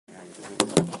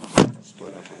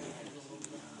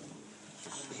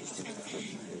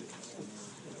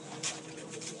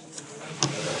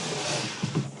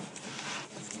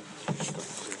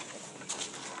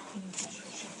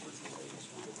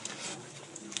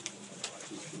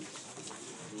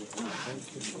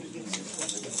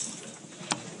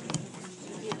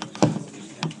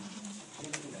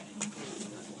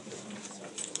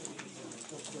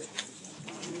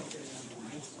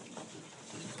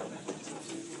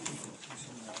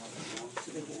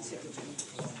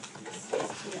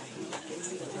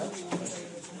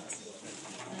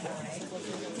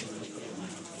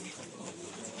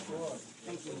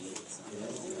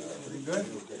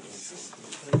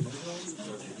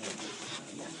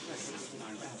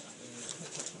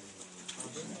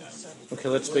Okay,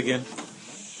 let's begin.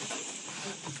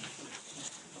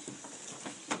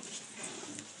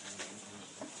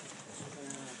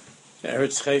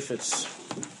 Eretz Chayfetz.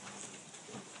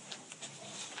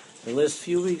 The last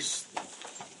 2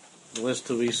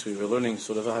 weeks, we were learning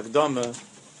sort of a Hagdama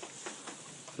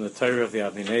from the Torah of the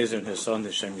Avnei Nezer and his son,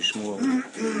 the Shem Yishmuel,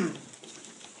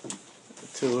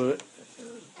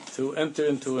 to enter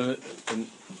into a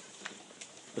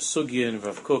sugya in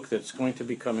Rav Kook that's going to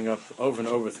be coming up over and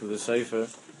over through the Sefer,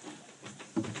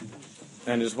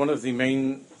 and is one of the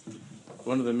main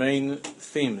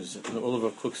themes in all of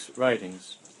Rav Kook's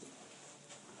writings,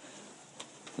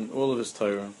 in all of his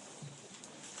Torah.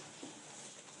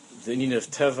 The Inyan of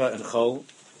Teva and Chol,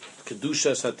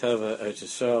 Kedushas HaTeva, Eretz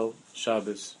Yisrael,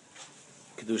 Shabbos,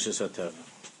 Kedushas HaTeva.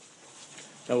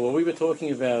 Now, what we were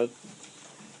talking about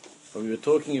in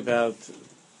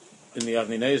the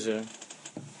Avnei Nezer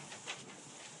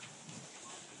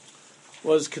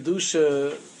was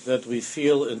Kedusha that we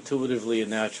feel intuitively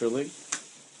and naturally,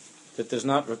 that does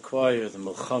not require the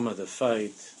milchama, the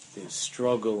fight, the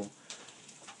struggle,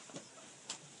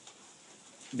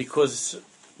 because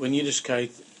when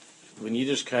Yiddishkeit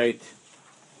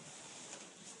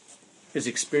is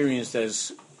experienced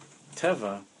as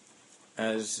teva,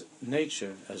 as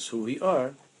nature, as who we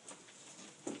are,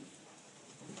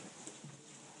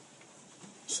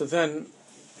 so then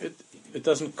it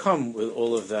doesn't come with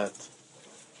all of that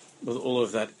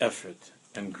effort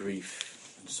and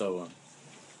grief and so on.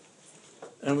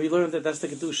 And we learned that that's the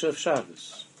Kedusha of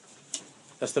Shabbos.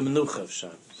 That's the Menucha of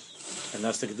Shabbos. And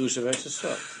that's the Kedusha of Eretz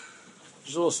Yisrael.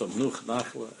 There's also Menucha,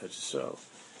 Nachla, Eretz Yisrael.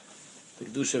 The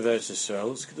Kedusha of Eretz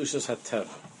Yisrael is Kedusha's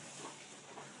HaTeva.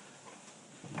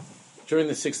 During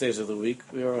the 6 days of the week,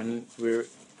 we're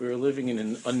living in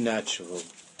an unnatural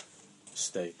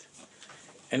state.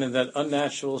 And in that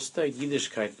unnatural state,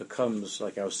 Yiddishkeit becomes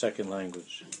like our second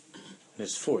language. And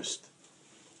it's forced.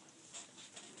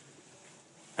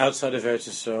 Outside of Eretz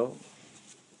Yisrael,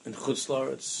 in Chutz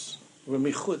La'aretz, we're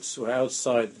michutz, we're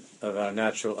outside of our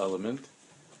natural element.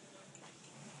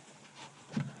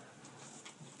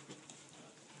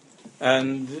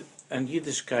 And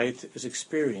Yiddishkeit is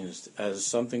experienced as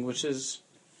something which is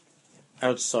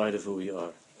outside of who we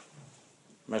are.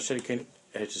 Eretz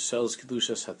Yisrael's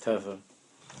Kedushas HaTeva.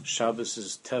 Shabbos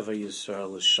is Teva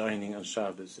Yisrael, is shining on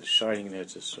Shabbos, is shining in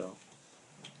Eretz Yisrael.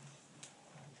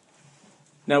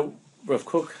 Now, Rav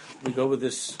Kook, we go with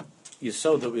this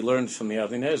Yisod that we learned from the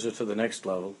Avnei Nezer to the next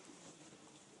level.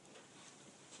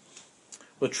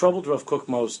 What troubled Rav Kook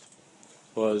most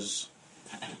was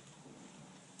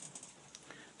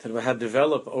that we had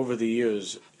developed over the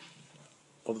years,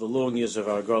 over the long years of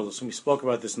our Garlus, and we spoke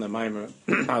about this in the Maimer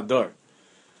Hadar.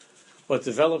 What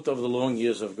developed over the long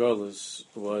years of Garlus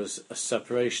was a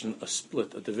separation, a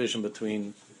split, a division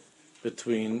between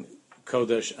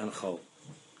Kodesh and Chol.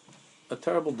 A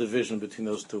terrible division between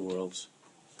those two worlds.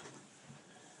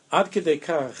 Ad kedei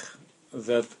kach,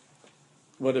 that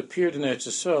what appeared in Eretz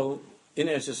Yisrael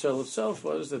itself,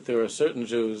 was that there are certain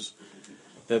Jews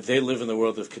that they live in the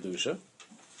world of Kedusha.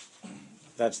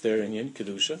 That's their inyan,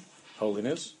 Kedusha,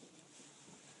 holiness.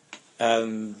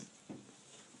 And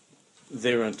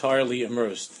they're entirely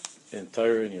immersed in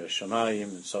Torah and Yerushalayim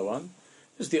and so on.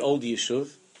 This is the old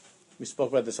Yishuv. We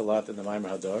spoke about this a lot in the Maimer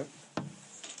Hadar.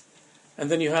 And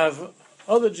then you have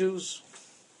other Jews,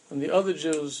 and the other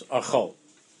Jews are Chol.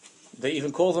 They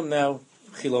even call them now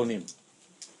Chilonim.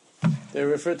 They're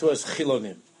referred to as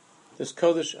Chilonim. There's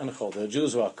Kodesh and Chol. There are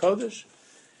Jews who are Kodesh,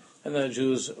 and there are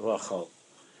Jews who are Chol.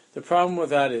 The problem with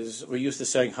that is we're used to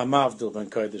saying Hamavdil ben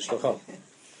Kodesh l'Chol.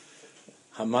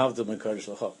 Hamavdil ben Kodesh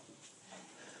l'Chol.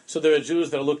 So there are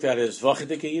Jews that are looked at as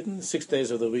Vachidik Yidden, 6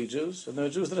 days of the week Jews, and there are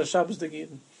Jews that are Shabbos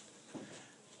Yidden.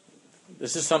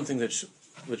 This is something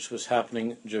which was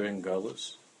happening during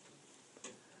Galus.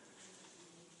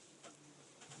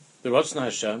 The Ratzon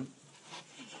Hashem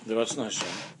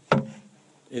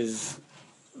is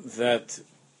that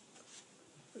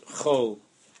Chol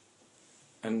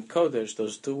and Kodesh,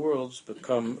 those two worlds,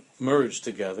 become merged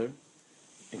together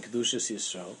in Kedushas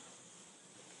Yisrael,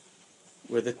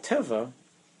 where the Teva,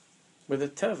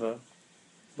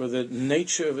 where the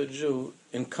nature of a Jew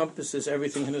encompasses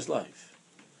everything in his life.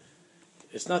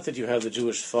 it's not that you have the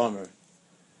Jewish farmer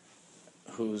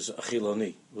who's a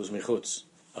Chiloni, who's Michutz,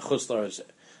 a Chutz La'aretz,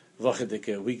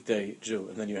 Vachadike, weekday Jew,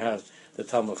 and then you have the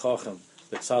Talmud Chacham,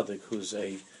 the Tzaddik, who's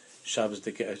a Shabbos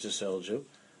Dike Eretz Yisrael Jew.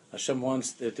 Hashem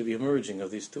wants there to be a merging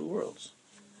of these two worlds,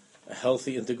 a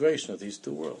healthy integration of these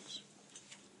two worlds.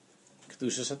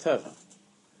 Kedushas HaTeva.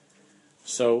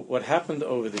 So what happened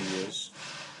over the years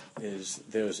is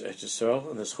there's Eretz Yisrael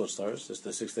and there's Chutz La'aretz. There's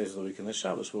the 6 days of the week and the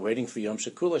Shabbos. We're waiting for Yom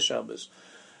Shekula Shabbos.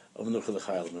 We're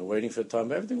waiting for the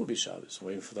time everything will be Shabbos. We're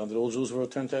waiting for the time that all Jews will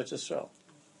return to Eretz Yisrael.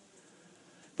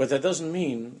 But that doesn't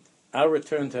mean our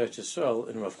return to Eretz Yisrael,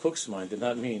 in Rav Kook's mind, did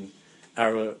not mean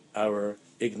our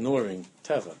ignoring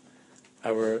Teva,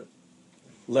 our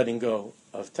letting go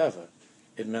of Teva.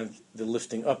 It meant the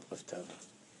lifting up of Teva,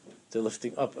 the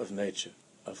lifting up of nature,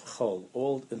 of Chol,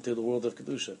 all into the world of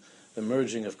Kedusha, the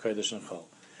merging of Kodesh and Chol,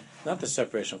 not the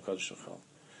separation of Kodesh and Chol.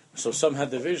 So some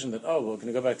had the vision that, we're going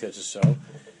to go back to Eretz Yisrael,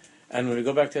 and when we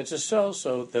go back to Eretz Yisrael,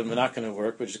 so then we're not going to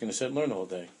work, we're just going to sit and learn all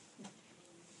day.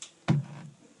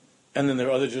 And then there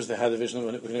are other Jews that had the vision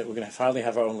that we're going to finally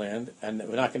have our own land, and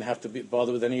we're not going to have to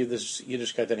bother with any of this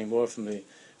Yiddishkeit anymore from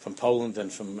Poland and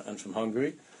from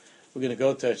Hungary. We're going to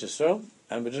go to Eretz Yisrael,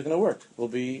 and we're just going to work. We'll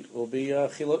be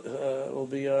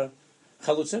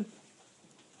chalutzim.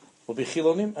 We'll be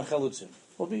chilonim and chalutzim.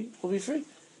 We'll be free.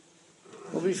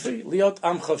 We'll be free. Liot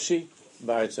am chavshi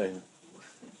ba'aretzeinu.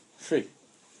 Free.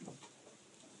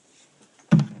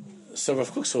 So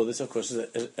Rav Kook saw this, of course,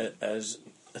 as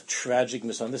a tragic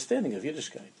misunderstanding of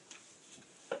Yiddishkeit.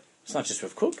 It's not just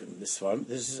Rav Kook in this farm.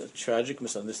 This is a tragic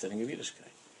misunderstanding of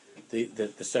Yiddishkeit.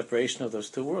 The separation of those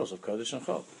two worlds, of Kodesh and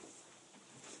Chol.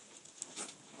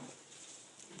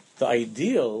 The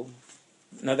ideal,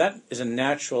 now that is a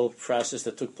natural process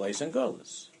that took place in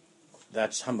Golus.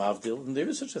 That's Hamavdil, and there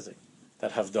is such a thing.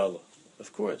 That Havdalah,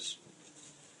 of course.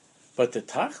 But the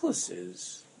Tachlis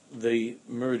is the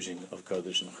merging of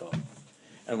Kodesh and Chol.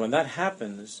 And when that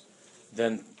happens,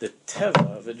 then the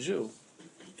Teva of a Jew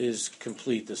is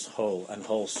complete, is whole and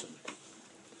wholesome.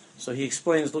 So he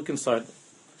explains, look inside,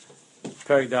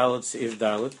 Perek Dalet, Seif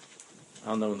Dalet. I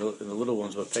don't know in the little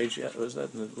ones, what page was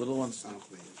that? In the little ones?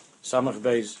 Samach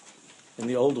Beis. In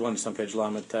the old ones, on page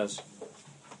Lamed Tes.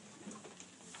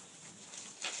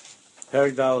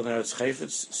 Perek Dalet, Eretz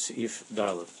Chayfetz, Seif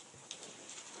Dalet.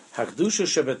 Hakdusha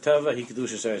Shebeteva, Hi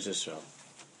Kedusha Eretz Yisrael.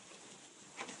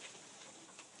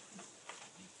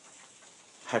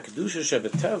 Hakdusha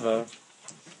Shebeteva,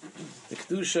 the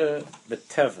Kedusha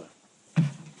Beteva,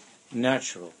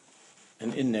 natural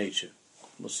and in nature.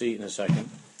 We'll see in a second.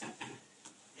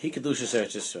 Hi Kedusha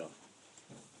Eretz Yisrael.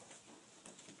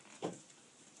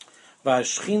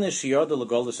 Va'ashchina Shiyada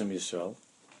L'Golus Im Yisrael.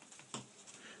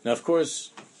 Now, of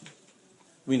course,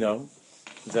 we know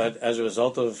that as a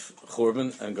result of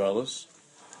Churban and Golus,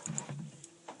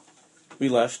 we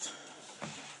left,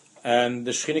 and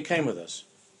the Shechina came with us.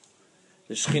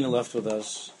 The Shechina left with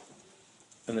us,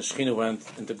 and the Shechina went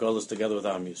into Golus together with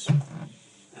Am Yisrael.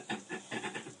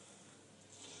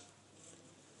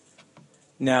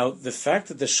 Now, the fact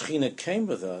that the Shechina came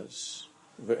with us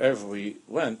wherever we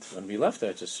went when we left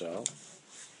Eretz Yisrael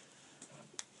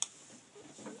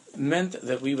meant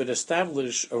that we would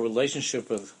establish a relationship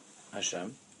with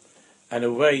Hashem and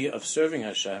a way of serving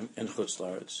Hashem in Chutz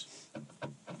La'aretz.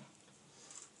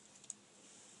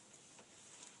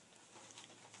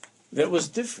 That was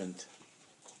different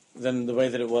than the way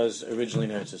that it was originally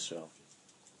in Eretz Yisrael.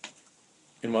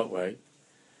 In what way?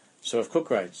 So Rav Kook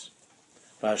writes,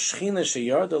 V'ashchina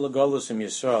sheyarda l'golus im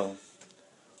Yisrael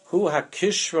hu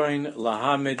hakishroin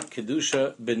lahamid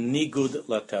kedusha benigud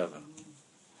lateva.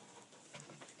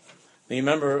 Now you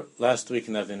remember last week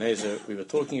in Avnei Nezer we were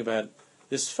talking about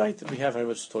this fight that we have, I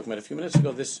was talking about a few minutes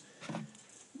ago, this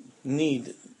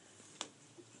need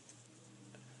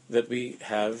that we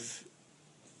have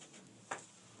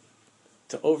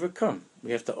to overcome.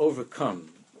 We have to overcome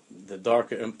the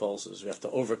darker impulses. We have to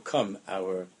overcome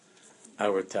our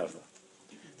teva.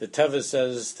 The teva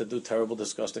says to do terrible,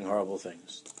 disgusting, horrible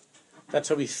things. That's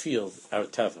how we feel our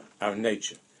teva, our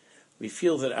nature. We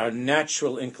feel that our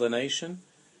natural inclination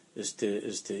is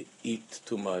to eat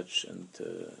too much and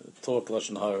to talk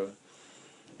lashon hara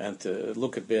and to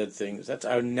look at bad things. That's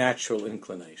our natural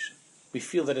inclination. We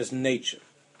feel that as nature.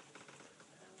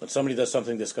 When somebody does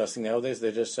something disgusting nowadays,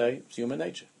 they just say, it's human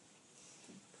nature.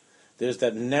 There's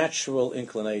that natural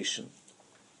inclination.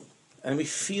 And we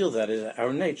feel that as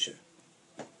our nature.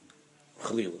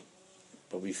 Chalilah.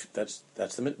 But we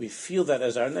feel that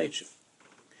as our nature.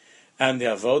 And the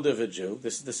avodah of a Jew,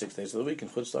 this is the 6 days of the week in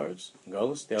Chutz La'aretz, in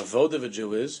Golus, the avodah of a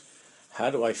Jew is, how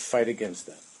do I fight against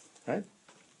that? Right?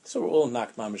 So we're all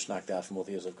knocked out from all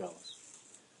the years of Golus.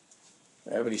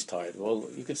 Everybody's tired. Well,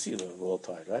 you can see that we're all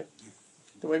tired, right?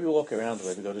 The way we walk around, the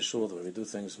way we go to shul, the way we do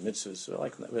things, mitzvahs,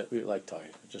 we're like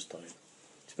tired, we're just tired.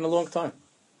 It's been a long time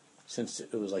since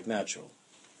it was like natural.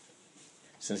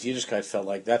 Since Yiddishkeit felt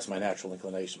like that's my natural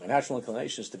inclination. My natural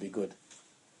inclination is to be good.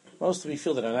 Most of we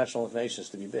feel that our natural inclination is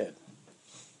to be bad.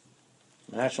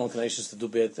 My natural inclination is to do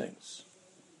bad things.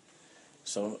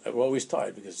 So we're always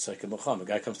tired because it's like a Muhammad.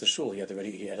 A guy comes to shul, he had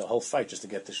a whole fight just to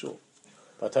get to shul.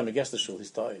 By the time he gets to shul,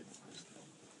 he's tired.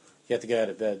 He had to get out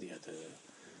of bed.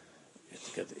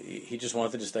 He just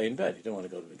wanted to stay in bed. He didn't want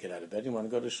to get out of bed. He wanted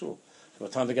to go to shul. By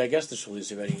the time the guy gets to shul,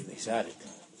 he's at it.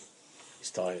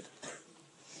 He's tired.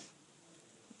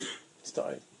 He's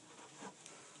tired.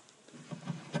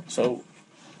 So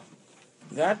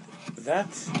that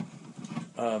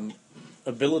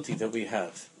ability that we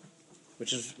have,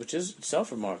 which is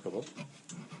itself remarkable,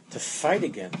 to fight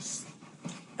against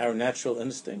our natural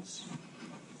instincts,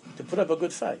 to put up a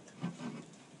good fight,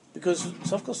 because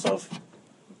sof kol sof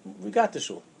we got the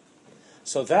shul.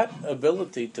 So that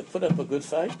ability to put up a good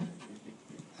fight,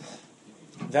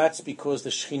 that's because the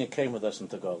Shekhinah came with us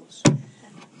into Golus.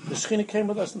 The Shekhinah came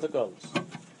with us into Golus.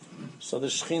 So the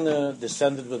Shekhinah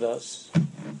descended with us.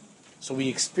 So we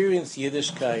experienced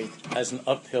Yiddishkeit as an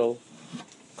uphill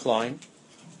climb,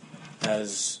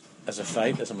 as a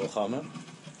fight, as a milchama,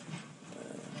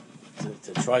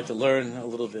 to try to learn a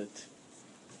little bit.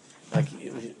 Like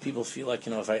people feel like,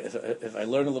 if I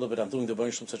learn a little bit, I'm doing the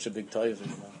Baruch Shalom such a big tayv.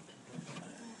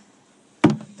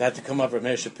 They had to come up.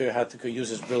 Ramesh Shapir had to use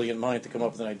his brilliant mind to come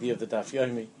up with an idea of the Daf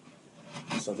Yomi.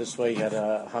 So this way he had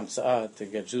a hamtzah to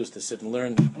get Jews to sit and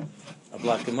learn a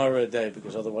Black Gemara a day,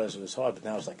 because otherwise it was hard. But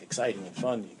now it's like exciting and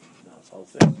fun. It's the whole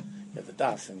thing. You have the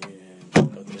Daf and you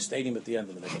go to the stadium at the end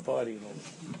and they make a party and all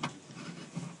that.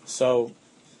 So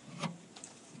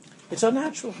it's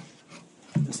unnatural.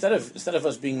 Instead of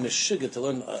us being meshuggah to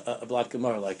learn a Black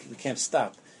Gemara, like we can't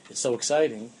stop. It's so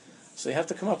exciting. So you have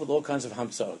to come up with all kinds of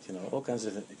hamtzot, all kinds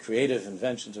of creative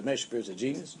inventions. Ramesh Shapir is a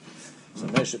genius. So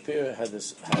Ramesh Shapir had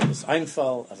this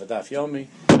Einfall of a Daf Yomi.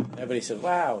 Everybody said,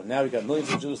 "Wow! Now we got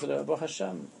millions of Jews that are Baruch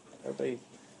Hashem." Everybody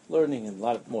learning, and a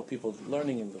lot more people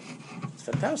learning, and it's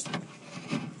fantastic.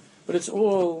 But this is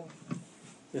all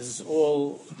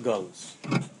Golus.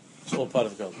 It's all part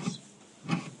of Golus.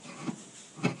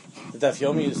 The Daf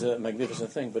Yomi is a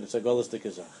magnificent thing, but it's a Golus de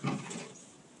Kizach.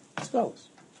 It's Golus.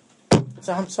 It's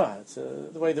a hamtzah. It's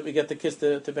the way that we get the kids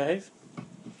to behave.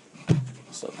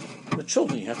 So with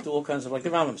children, you have to do all kinds of, like the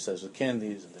Rambam says, with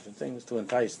candies and different things to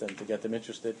entice them, to get them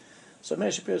interested. So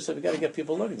Meir Shapiro said, we got to get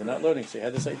people learning. They're not learning. So he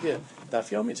had this idea. Daf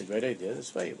Yomi, it's a great idea.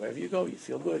 This way, wherever you go, you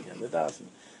feel good. You have the daf, and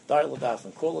dial the daf,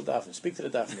 and call the daf, and speak to the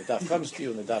daf, and the daf comes to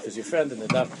you, and the daf is your friend, and the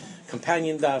daf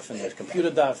companion daf, and the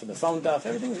computer daf, and the phone daf,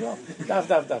 everything's well.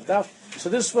 Daf. So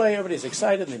this way, everybody's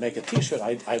excited, and they make a T-shirt.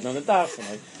 I've done the daf,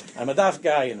 and I'm a daf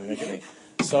guy, and we make it.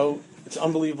 So it's an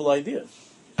unbelievable idea.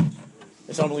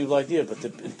 It's an unbelievable idea, but the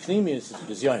Pnimi is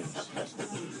bizyonis.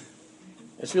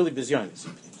 It's really bizyonis.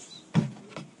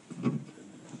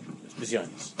 It's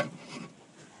bizyonis.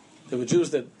 There were Jews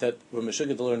that were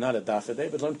meshuggah to learn not a daf a day,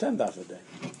 but learn 10 daf a day.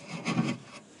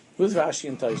 With Rashi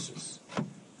and Taisus.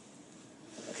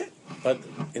 Okay. But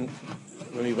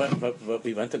when we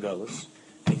went to Golus,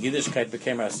 and Yiddishkeit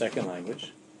became our second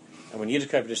language. And when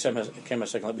Yiddishkeit became our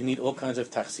second language, we need all kinds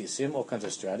of tachsisim, all kinds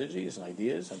of strategies and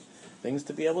ideas and things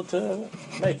to be able to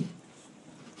make it.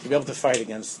 To be able to fight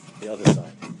against the other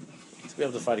side.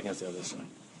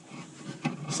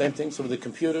 Same thing so with the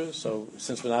computer. So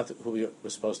since we're not who we're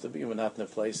supposed to be, we're not in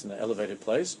an elevated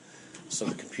place. So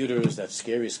the computer is that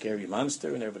scary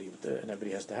monster, and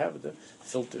everybody has to have the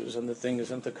filters and the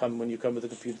things, and to come when you come with the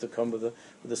computer, to come with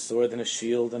a sword and a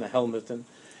shield and a helmet,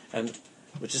 and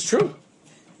which is true,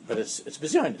 but it's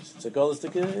bizyonis. It's a golus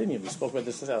d'kinyim. We spoke about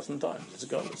this 1,000 times. It's a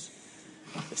golus.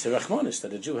 It's a rachmanis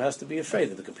that a Jew has to be afraid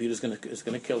that the computer is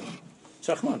going to kill him. It's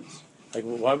rachmanis. Like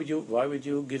why would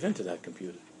you give in to that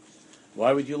computer?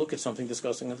 Why would you look at something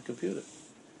disgusting on the computer?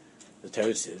 The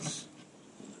Torah says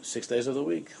 6 days of the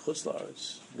week, chutz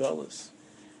la'aretz, golus,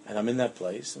 and I'm in that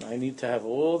place, and I need to have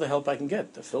all the help I can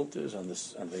get, the filters and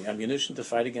the ammunition to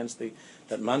fight against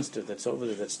that monster that's over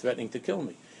there that's threatening to kill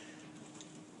me.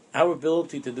 Our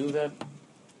ability to do that,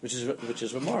 which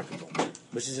is remarkable,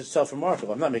 which is itself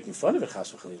remarkable. I'm not making fun of it,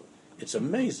 chas v'chalila. It's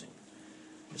amazing.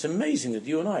 It's amazing that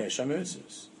you and I are Shamim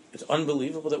Mitzvahs. It's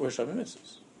unbelievable that we're Shamim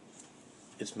Mitzvahs.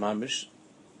 It's mamish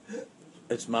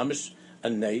a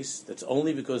nace that's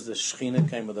only because the Shekhinah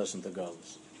came with us in the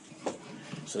Golus.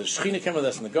 So the Shekhinah came with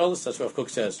us in the Golus. That's what Rav Kook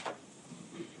says.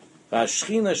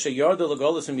 V'Shekhinah sheyarda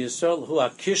l'Golus im Yisrael hu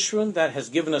ha'kishrun, that has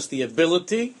given us the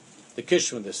ability, the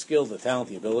kishron, the skill, the talent,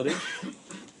 the ability,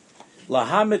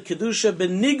 Lahamed kedusha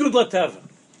benigud lateva.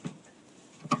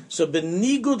 So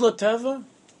benigud lateva,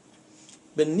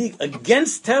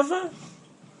 against teva,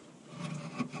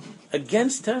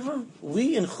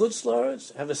 we in Chutz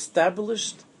La'aretz have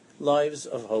established lives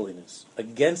of holiness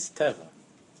against teva.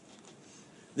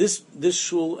 This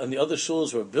shul and the other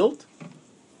shuls were built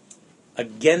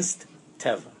against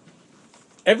teva.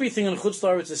 Everything in Chutz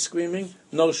La'aretz is screaming,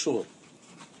 no shul,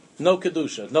 no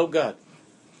kedusha, no God,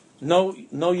 no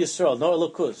Yisrael, no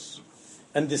Elokus.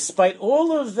 And despite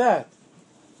all of that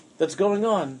that's going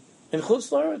on in Chutz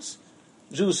La'aretz,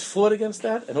 Jews fought against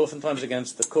that, and oftentimes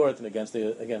against the court and against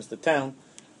the town.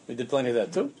 We did plenty of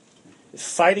that too. We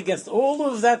fight against all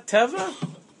of that teva,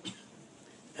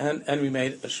 and we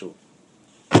made a shul.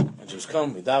 And Jews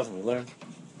come, we daven, we learn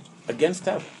against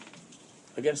teva,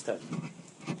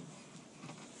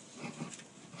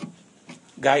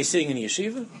 Guy sitting in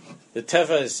yeshiva, the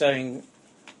teva is saying,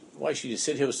 "Why should you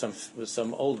sit here with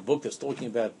some old book that's talking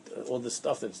about all this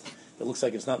stuff that looks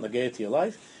like it's not negayah to your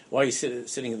life? Why are you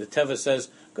sitting in the teva says,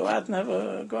 go out and have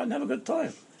a good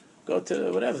time. Go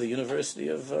to whatever, the University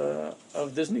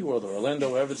of Disney World or Orlando,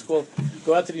 wherever it's called.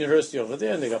 Go out to the university over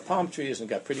there, and they got palm trees and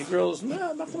got pretty girls.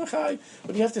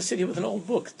 But you have to sit here with an old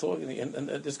book talking, and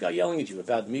this guy yelling at you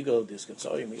about Migo, this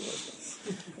Katsoy, Migo.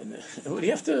 And what do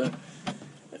you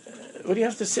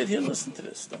have to sit here and listen to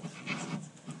this stuff?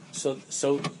 So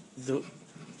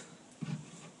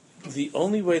the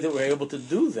only way that we're able to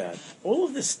do that, all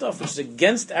of this stuff which is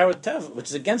against our teva, which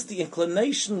is against the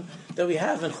inclination that we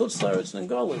have in Chutz La'aretz and in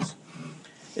Golus,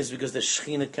 is because the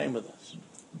Shechina came with us.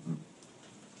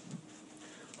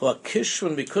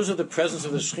 Kishron, because of the presence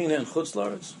of the Shechina in Chutz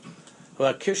La'aretz,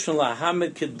 Kishron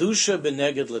lahamed kedusha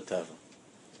beneged leteva.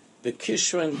 The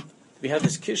Kishron, we have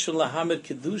this Kishron lahamed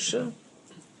kedusha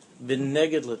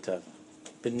beneged leteva.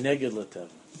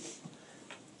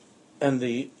 And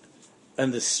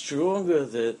the stronger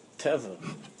the teva,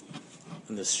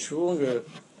 and the stronger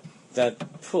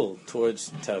that pull towards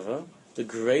teva, the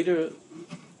greater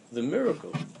the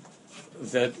miracle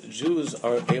that Jews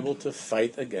are able to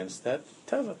fight against that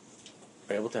teva,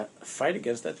 are able to fight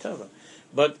against that teva.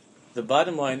 But the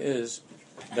bottom line is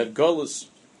that Golus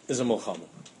is a milchama.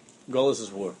 Golus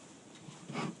is war.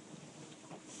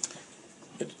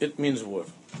 It means war.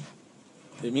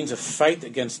 It means a fight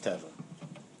against teva.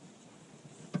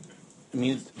 I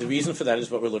mean, the reason for that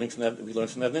is what we learned from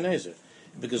Nebuchadnezzar,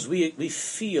 because we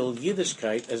feel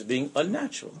Yiddishkeit as being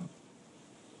unnatural.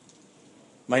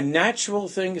 My natural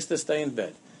thing is to stay in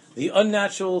bed. The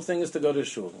unnatural thing is to go to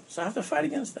shul. So I have to fight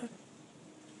against that.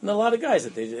 And a lot of guys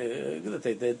that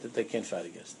they can't fight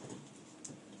against.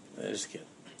 They just can't.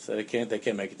 So they can't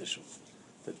make it to shul.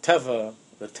 The teva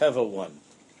won.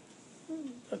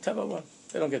 The teva won.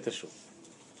 They don't get to shul.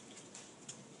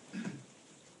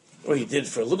 Or he did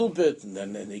for a little bit, and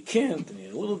then he can't, and he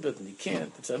did a little bit, and he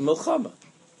can't. It's a milchama.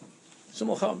 It's a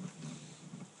milchama.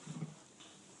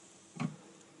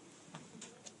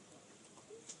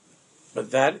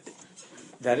 But that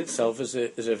itself is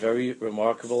a very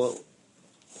remarkable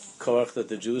koach that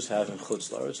the Jews have in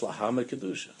Chutz La'aretz, lahamed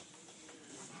kedusha.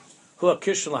 Hu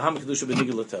hakishron lahamed kedusha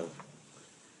benigud lateva.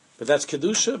 But that's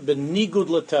kedusha benigud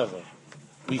lateva.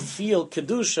 We feel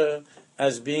kedusha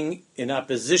as being in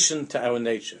opposition to our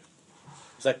nature.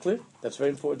 Is that clear? That's a very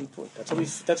important point. That's what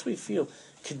we feel.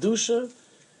 Kedusha.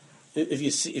 If you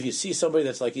see somebody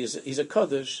that's like he's a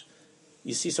kaddish,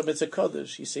 you see somebody that's a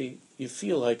kaddish. You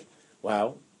feel like,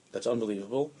 wow, that's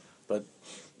unbelievable, but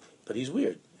he's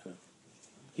weird. You know?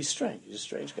 He's strange. He's a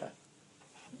strange guy.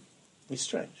 He's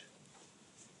strange.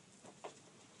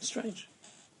 It's strange.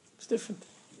 It's different.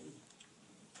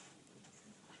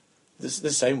 This the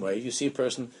same way. You see a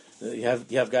person. You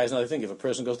have guys, another thing, if a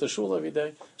person goes to shul every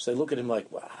day, so they look at him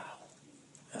like, wow,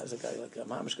 how's a guy like that?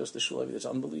 Mamish goes to shul every day. It's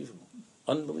unbelievable.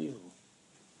 Unbelievable.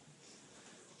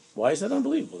 Why is that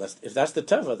unbelievable? If that's the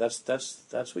teva,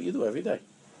 that's what you do every day.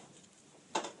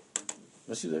 That's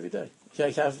what you do every day.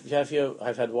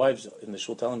 I've had wives in the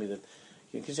shul telling me that,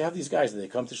 because you have these guys that they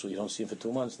come to shul, you don't see them for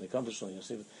 2 months, and they come to shul, and you don't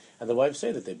see them. And the wives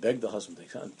say that they beg the husband, they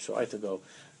try to go.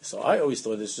 So I always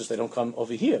thought it's just they don't come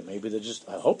over here. Maybe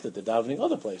I hope that they're davening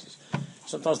other places.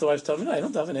 Sometimes the wives tell me, no, I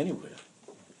don't daven anywhere.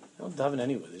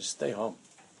 They just stay home.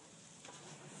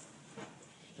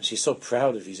 And she's so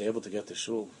proud if he's able to get to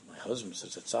shul. My husband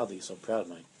says, Tzadi, he's so proud.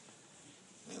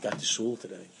 He got to shul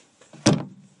today.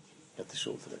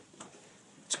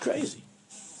 It's crazy.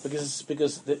 Because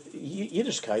the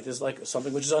Yiddishkeit is like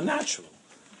something which is unnatural.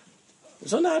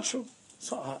 It's unnatural.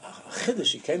 So a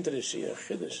chiddush, he came to the Shia,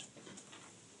 chiddush.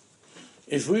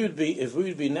 If we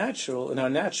would be natural in our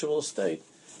natural state,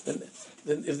 then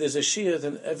if there's a shia,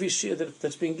 then every shia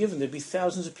that's being given, there'd be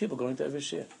thousands of people going to every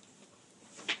shia.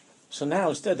 So now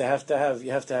instead you have to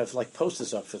have like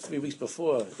posters up for 3 weeks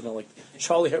before, like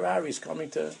Charlie Harari is coming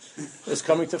to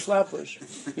Flatbush.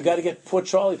 You got to get poor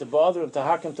Charlie to bother him to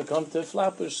hack him to come to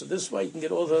Flatbush. So this way you can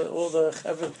get all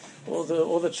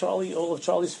of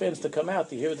Charlie's fans to come out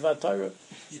to hear the Dvar Torah.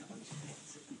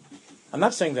 I'm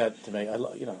not saying that to make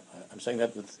I'm saying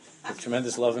that with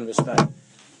tremendous love and respect.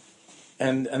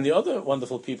 And the other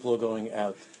wonderful people are going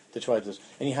out to try this,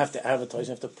 and you have to advertise,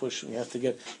 you have to push, and you have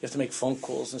to make phone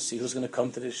calls and see who's going to come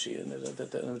to this shia,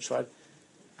 and try.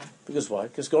 Because why?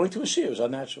 Because going to a shia is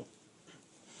unnatural.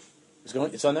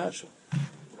 It's unnatural.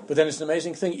 But then it's an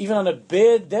amazing thing. Even on a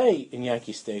bad day in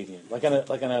Yankee Stadium, like on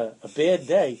a bad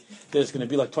day, there's going to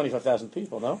be like 25,000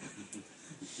 people. No,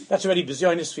 that's already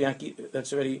bizarreness for Yankee.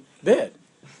 That's already bad.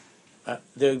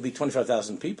 There would be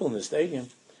 25,000 people in the stadium,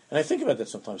 and I think about that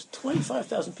sometimes.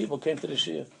 25,000 people came to the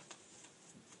shia.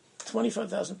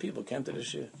 25,000 people came to the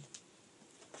shia,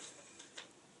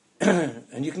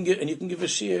 and you can give a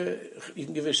shia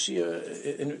in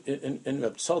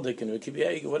Reb Tzaddik and Reb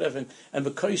whatever, and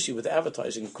because you with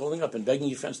advertising, calling up and begging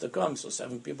your friends to come, so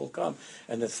 7 people come,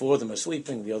 and then 4 of them are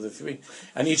sleeping, the other 3,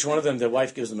 and each one of them, their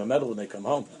wife gives them a medal when they come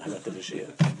home. I went to the shia.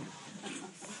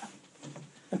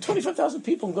 And 25,000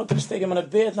 people can go to the stadium on a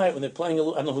bad night when they're playing. I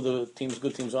don't know who the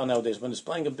good teams are nowadays. When it's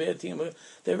playing a bad team,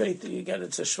 they're ready.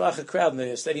 It's a schwache crowd, and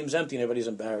the stadium's empty, and everybody's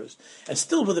embarrassed. And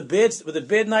still, with a bad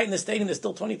night in the stadium, there's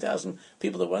still 20,000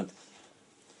 people that went.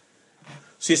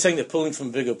 So you're saying they're pulling from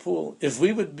a bigger pool. If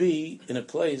we would be in a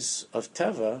place of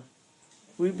teva,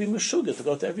 we'd be meshuggah to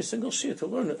go to every single shia to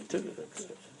learn it.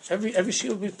 Every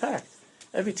shia would be packed.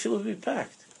 Every tefillah would be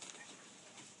packed.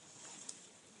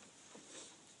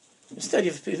 Instead,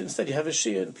 you have a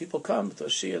shia, and people come to a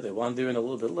shia. They wander in a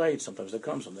little bit late. Sometimes they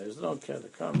come, sometimes they don't care. They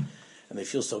come, and they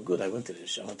feel so good. I went to a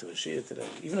shia today.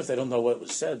 Even if they don't know what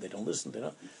was said, they don't listen. They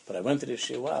don't. But I went to this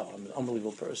shia. Wow, I'm an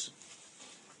unbelievable person.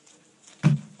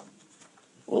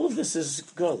 All of this is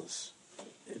galus.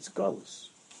 It's galus.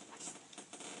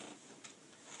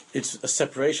 It's a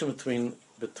separation between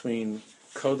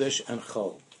kodesh and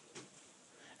chol.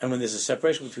 And when there's a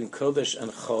separation between kodesh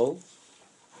and chol,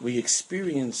 we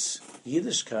experience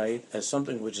Yiddishkeit as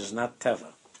something which is not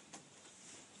teva.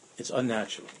 It's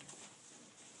unnatural.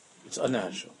 It's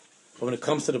unnatural. But when it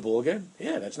comes to the ball game,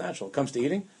 yeah, that's natural. When it comes to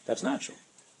eating, that's natural.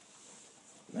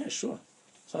 Yeah, sure.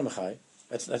 It's not a mechai.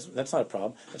 That's not a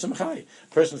problem. That's a mechai.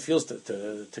 A person feels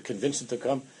to convince him to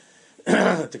come,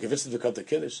 to convince them to come to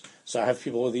Kiddush. So I have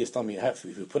people over the years tell me, if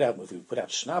we put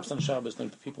out schnapps on Shabbos,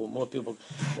 then more people.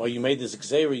 Well, you made this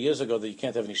gzeira years ago that you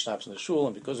can't have any schnapps in the shul,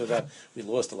 and because of that, we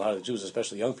lost a lot of the Jews,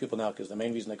 especially young people now, because the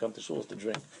main reason they come to shul is to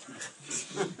drink.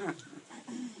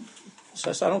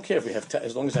 So I don't care if we have,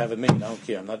 as long as I have a minyan, I don't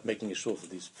care. I'm not making a shul for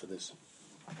this.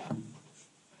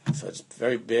 So it's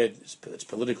very bad. It's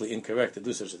politically incorrect to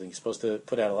do such a thing. You're supposed to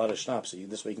put out a lot of schnapps, so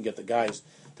this way you can get the guys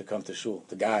to come to shul.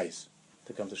 The guys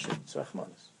to come to shul. It's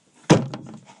Rachmanis.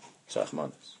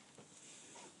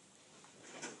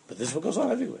 But this is what goes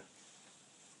on everywhere.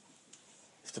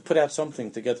 You have to put out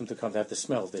something to get them to come. They have to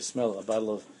smell. If they smell a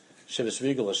bottle of Shivas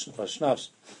Regal or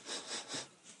schnapps,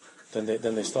 then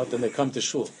they come to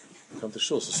shul.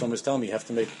 So someone's telling me you have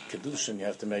to make kedushin. You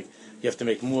have to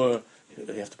make more.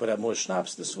 You have to put out more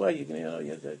schnapps this way. You got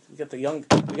to get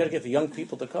the young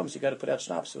people to come. So you got to put out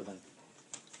schnapps for them.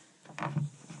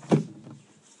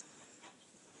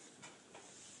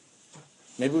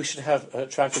 Maybe we should have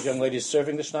attractive young ladies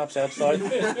serving the schnapps outside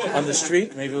on the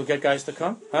street. Maybe we'll get guys to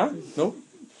come. Huh? No?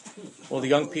 All the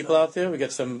young people out there. We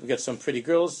get some pretty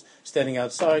girls standing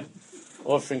outside,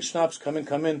 offering schnapps. Come in.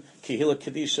 Kehila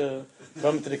Kedisha.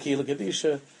 Come to the Kehila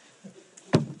Kedisha.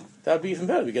 That would be even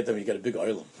better. You get a big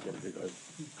oil.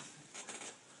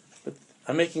 But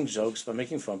I'm making jokes. I'm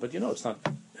making fun. But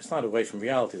it's not away from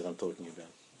reality that I'm talking about.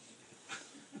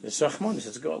 It's Rachmanis.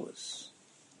 It's Golus.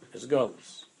 It's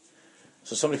Golus.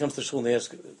 So somebody comes to shul and they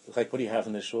ask, like, what do you have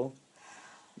in this shul?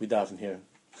 We daven here.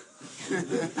 We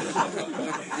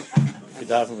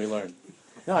daven, we learn.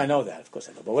 No, I know that. Of course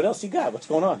I know. But what else you got? What's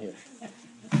going on here?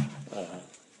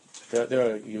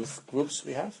 There are youth groups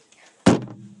we have.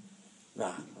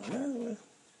 Nah.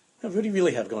 What do you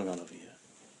really have going on over here?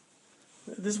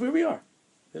 This is where we are.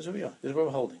 This is where we're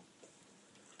holding.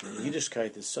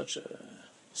 Yiddishkeit is such a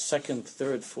second,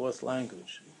 third, fourth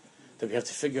language that we have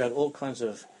to figure out all kinds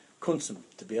of kunzim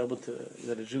to be able to,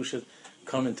 that a Jew should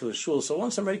come into a shul. So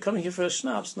once I'm already coming here for a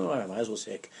schnapps, no, I might as well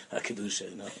say a kedusha.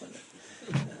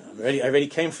 I already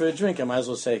came for a drink. I might as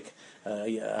well say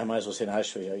an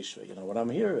ashrei. When I'm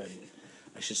here already,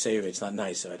 I should say already. It's not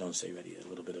nice if I don't say already a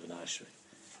little bit of an ashrei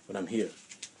when I'm here.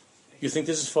 You think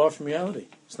this is far from reality?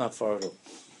 It's not far at all.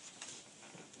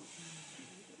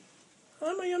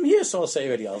 I'm here, so I'll say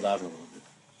already, I'll daven a little bit.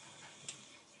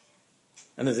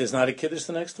 And if there's not a kiddush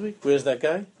the next week, where's that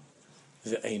guy?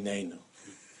 Ve'einenu.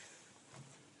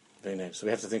 So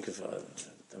we have to think of,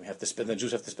 the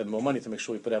Jews have to spend more money to make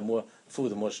sure we put out more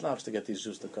food and more schnapps to get these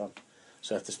Jews to come.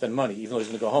 So we have to spend money, even though he's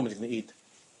going to go home and he's going to eat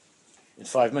in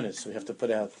 5 minutes. So we have to put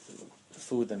out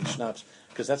food and schnapps,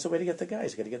 because that's the way to get the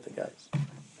guys. You got to get the guys.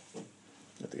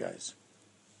 Get the guys.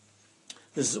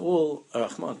 This is all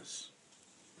Rachmanis.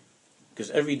 Because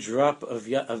every drop of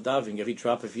daving, every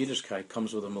drop of Yiddishkeit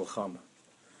comes with a milchama.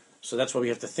 So that's why we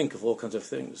have to think of all kinds of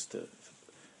things,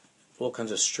 all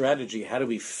kinds of strategy. How do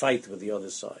we fight with the other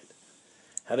side?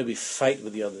 How do we fight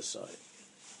with the other side?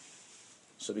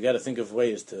 So we got to think of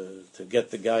ways to get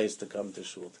the guys to come to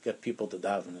shul, to get people to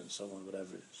daven and so on,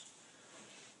 whatever it is.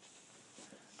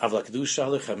 Avla kedusha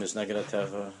alechem is neged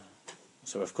hateva.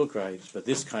 So Rav Kook writes, but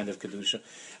this kind of kedusha,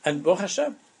 and Baruch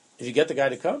Hashem, if you get the guy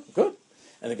to come, good.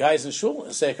 And the guy's in shul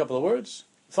and say a couple of words,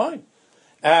 fine.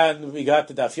 And we got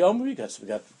the Daf Yomi, we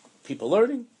got people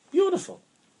learning, beautiful.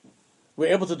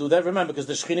 We're able to do that. Remember, because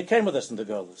the Shekhinah came with us in the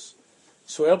Golus,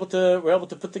 so we're able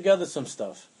to put together some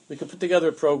stuff. We could put together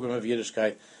a program of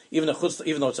Yiddishkeit, even though it's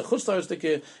a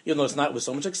chutzlar, even though it's not with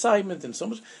so much excitement and so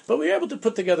much, but we're able to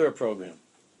put together a program.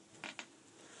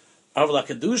 But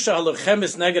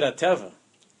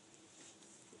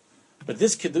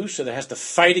this kedusha that has to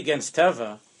fight against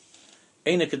teva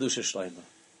ain't a kedusha shleima.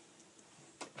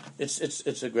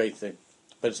 It's a great thing,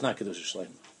 but it's not kedusha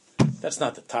shleima. That's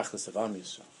not the tachlis of Am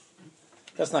Yisrael.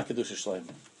 That's not kedusha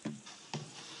shleima.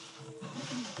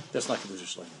 That's not kedusha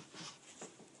shleima.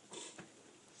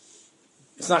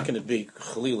 It's not going to be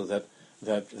chalila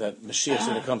that Mashiach is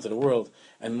going to come to the world,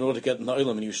 and in order to get in the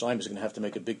Olam in Yerushalayim, is going to have to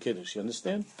make a big kiddush. You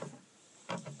understand?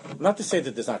 Not to say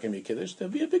that there's not going to be a kiddush.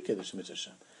 There'll be a big kiddush, Mitzvah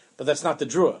Hashem. But that's not the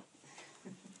draw.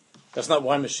 That's not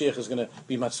why Mashiach is going to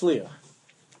be matzliach,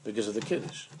 because of the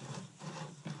kiddush.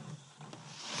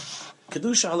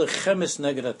 Kedusha alechemes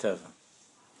neged hateva.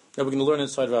 Now we're going to learn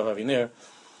inside Rav Aviner,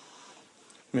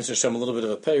 Mitzvah Hashem, a little bit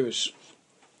of a parish.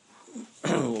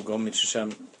 We'll go Mitzvah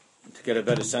Hashem to get a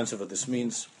better sense of what this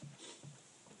means.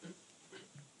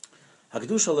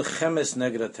 HaKedusha lechemes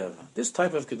neged hateva. This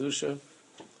type of kedusha,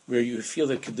 where you feel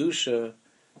that kedusha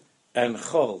and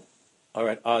chol are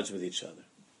at odds with each other,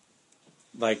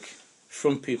 like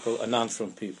from people and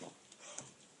non-from people,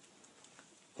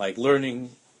 like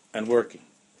learning and working.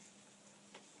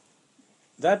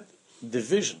 That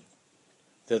division,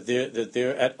 that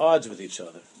they're at odds with each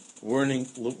other,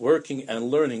 working and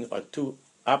learning are two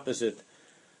opposite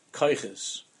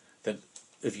kaiches. That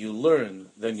if you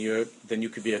learn, then you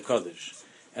could be a kaddish,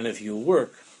 and if you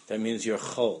work, that means you're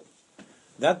chol.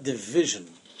 That division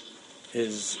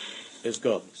is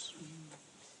godless.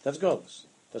 That's godless.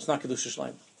 That's not kedusha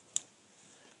shleima.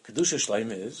 Kedusha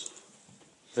shleima is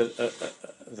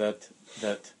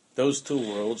that those two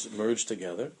worlds merge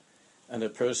together, and a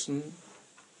person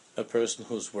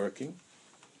who's working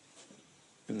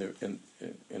in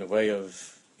a way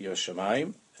of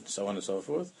Yerushalayim and so on and so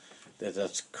forth,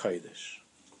 that's kodesh.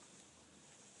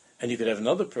 And you could have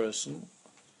another person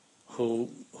who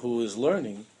is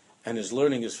learning, and his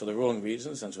learning is for the wrong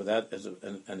reasons, and so that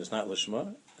and it's not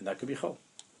lishma, and that could be chol.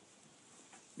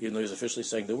 Even though he's officially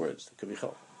saying the words, it could be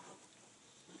chol.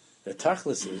 The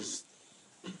tachlis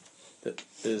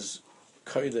is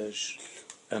kodesh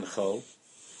and chol.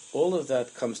 All of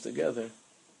that comes together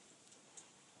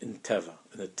in teva,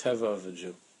 in the teva of a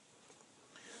Jew.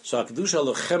 So kedusha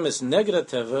lochemes neged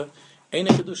teva ain't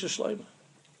a kedusha shleima.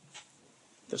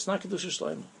 That's not kedusha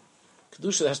shleima.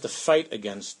 Kedusha has to fight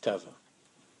against teva.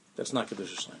 That's not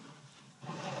kedusha shleima.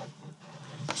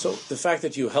 So the fact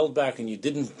that you held back and you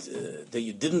didn't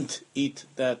eat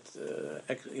that,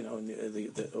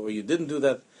 or you didn't do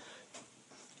that,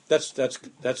 that's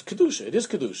kedusha. It is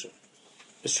kedusha.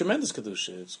 It's tremendous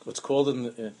kedusha. It's what's called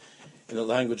in the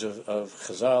language of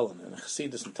Chazal and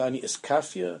Chassidus and Tanya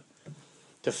iskafia.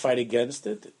 To fight against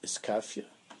it, iskafia.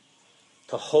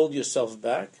 To hold yourself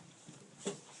back.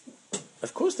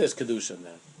 Of course, there's kedusha in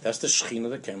that. That's the shechina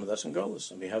that came with us in Golus,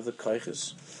 and we have the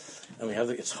kaiches, and we have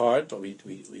it's hard, but we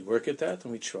work at that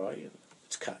and we try. And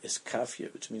it's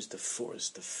kafia, which means to force,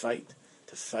 to fight,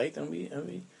 and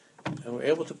we're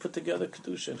able to put together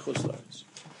kedusha and chutzlaritz.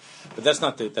 But that's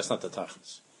not the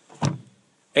tachlis.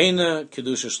 Eina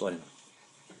kedusha shleima.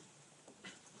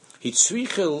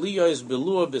 Hitzricha liyos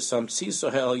belua b'samtziso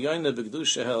ha'elyoina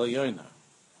b'kedusha ha'elyoina.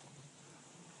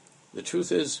 The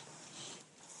truth is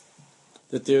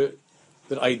that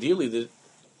ideally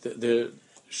there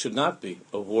should not be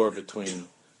a war between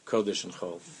Kodesh and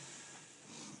Chol.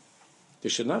 there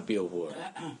should not be a war,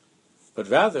 but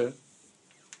rather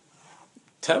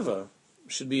teva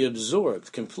should be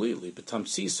absorbed completely.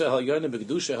 B'tamtzisa halyona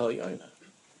b'kedusha halyona.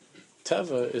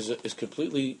 Teva is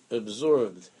completely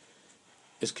absorbed,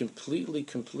 is completely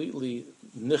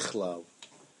nichlal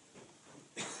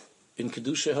in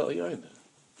kedusha halyona,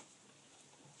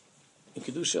 in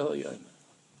kedusha halyona,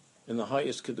 in the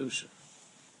highest kedusha.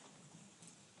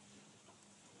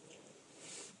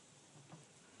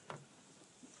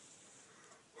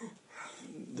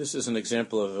 This is an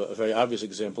example of a very obvious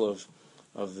example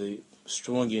of the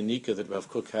strong unika that Rav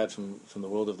Kook had from the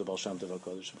world of the Baal Shem Tov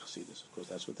HaKadosh and Chassidus. Of course,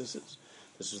 that's what this is.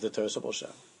 This is the Torah of Baal Shem.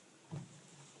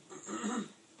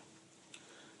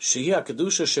 Shehi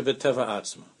HaKedusha Shebeteva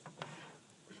Atzma,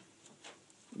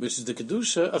 which is the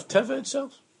Kedusha of Teva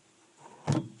itself.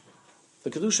 The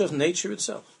Kedusha of nature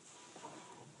itself.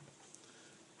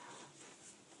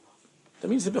 That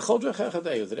means that B'chol Drech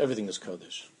HaChadeyu, that everything is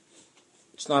Kodesh.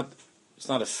 It's not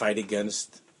a fight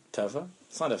against Teva.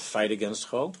 It's not a fight against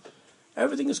Chol.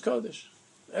 Everything is Kodesh.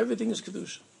 Everything is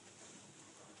Kedusha.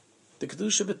 The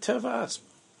Kedusha b'Teva Atzma,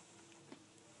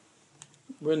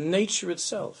 where nature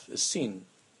itself is seen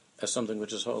as something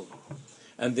which is holy.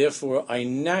 And therefore, I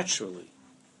naturally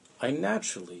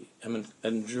am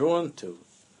drawn to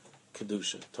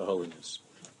Kedusha, to holiness.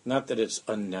 Not that it's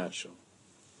unnatural.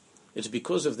 It's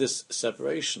because of this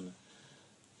separation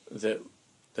that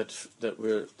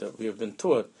we have been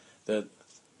taught that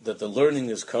the learning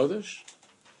is Kodesh,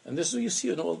 and this is what you see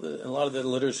in a lot of the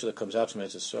literature that comes out from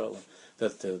Eretz Yisrael,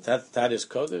 that is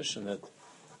Kodesh, and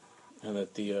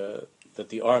that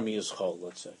the army is Chol.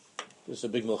 Let's say there's a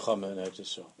big milchama in Eretz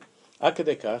Yisrael.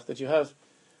 Akadekach,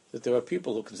 that there are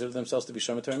people who consider themselves to be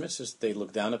Shomer Torah mitzvahs. They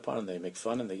look down upon and they make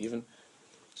fun, and they even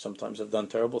sometimes have done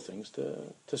terrible things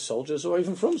to soldiers or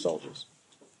even from soldiers.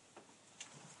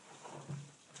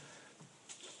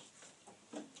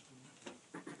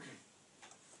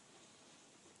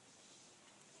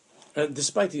 And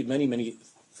despite the many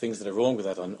things that are wrong with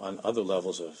that on other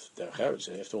levels of derech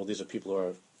eretz, after all, these are people who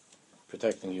are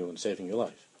protecting you and saving your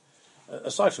life.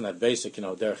 Aside from that basic,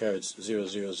 derech eretz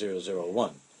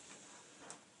 00001,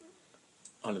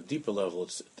 on a deeper level,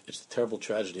 it's the terrible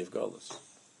tragedy of Golus.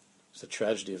 It's the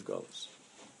tragedy of Golus.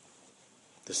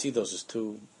 To see those as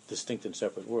two distinct and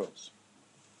separate worlds.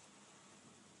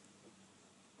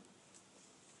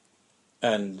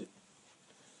 And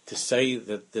to say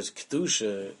that there's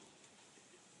Kedusha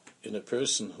in a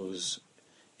person who's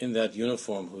in that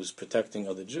uniform, who's protecting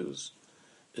other Jews,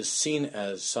 is seen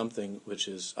as something which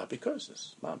is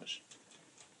apikorsis, mamish,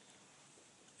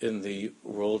 in the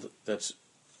world that's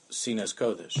seen as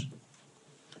Kodesh.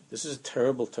 This is a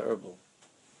terrible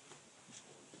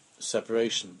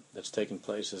separation that's taking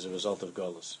place as a result of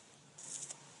Golus.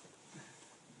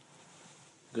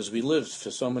 Because we lived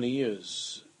for so many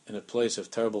years in a place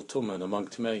of terrible tumah and among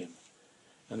Tmeim.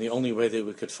 And the only way that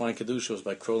we could find Kedusha was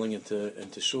by crawling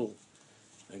into shul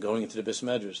and going into the Beis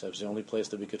Medrash. That was the only place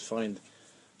that we could find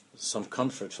some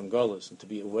comfort from Golus and to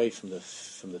be away from the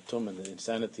tumah and the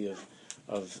insanity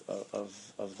of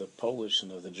the Polish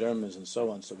and of the Germans and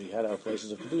so on. So we had our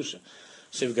places of Kedusha.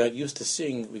 So we got used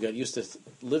to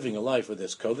living a life where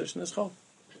there's Kodesh and there's Chol,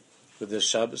 where there's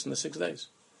Shabbos and the 6 days.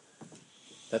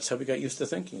 That's how we got used to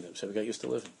thinking. That's how we got used to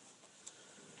living.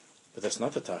 But that's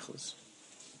not the Tachlis.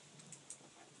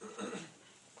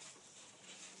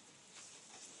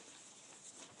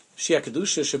 Shia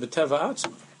Kedusha Shebeteva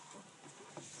Atzma.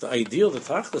 The ideal, the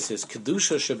Tachlis, is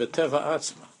Kedusha Shebeteva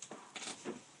Atzma.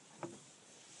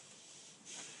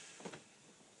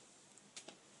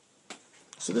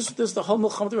 So this is the whole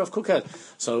milchama that Rav Kook had.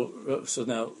 So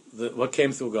now what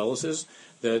came through Golus is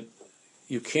that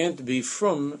you can't be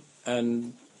frum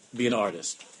and be an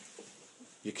artist.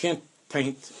 You can't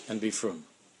paint and be frum.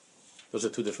 Those are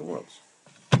two different worlds.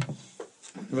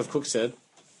 And Rav Kook said,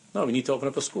 no, we need to open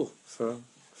up a school for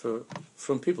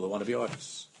frum people who want to be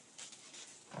artists.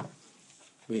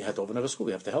 We have to open up a school.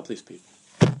 We have to help these people.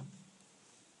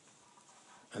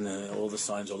 And then all the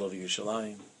signs all over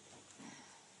Yerushalayim.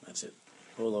 That's it.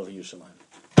 All over Yerushalayim.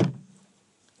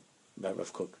 By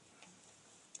Rav Kook.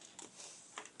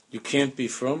 You can't be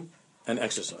frum and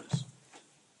exercise.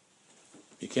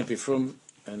 You can't be frum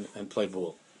and play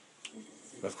ball.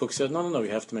 Rav Kook said, no, we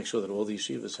have to make sure that all the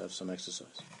yeshivas have some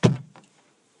exercise.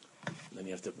 Then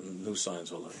you have to new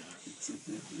signs all over.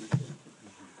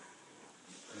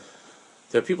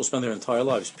 There are people spend their entire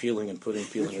lives peeling and putting.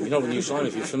 When Yerushalayim,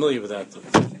 if you're familiar with that,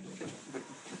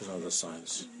 there's all the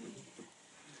signs.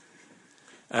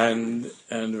 And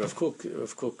Rav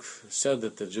Kook said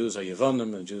that the Jews are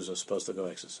Yevonim and Jews are supposed to go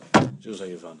exercise. Jews are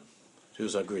Yevonim.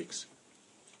 Jews are Greeks.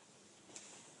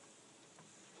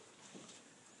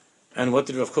 And what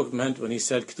did Rav Kook meant when he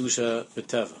said Kedusha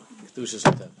B'Teva? Kedusha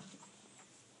B'Teva.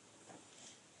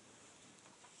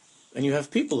 And you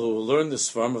have people who will learn the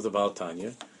Sfarim of the Baal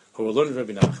Tanya, who will learn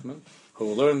Rabbi Nachman, who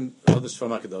will learn other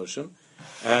Sfarim HaKadoshim,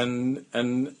 and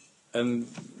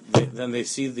then they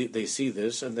see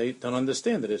this and they don't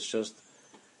understand that it's just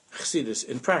Chassidus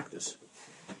in practice,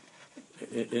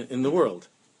 in the world,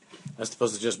 as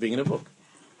opposed to just being in a book,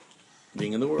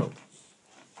 being in the world.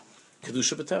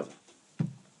 Kedusha B'Teva.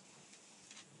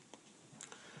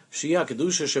 Shia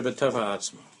Kedusha Shebeteva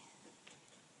Atzma.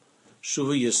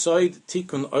 Shuhu Yesod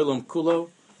Tikkun Olam Kulo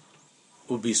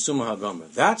Ubisum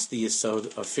HaGomer. That's the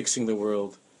Yesod of fixing the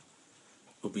world.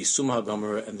 Ubisum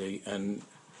HaGomer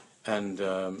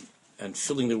and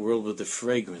filling the world with the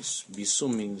fragrance.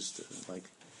 Bisum means like.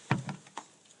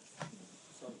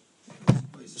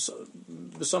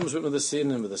 Bisum is written with the sin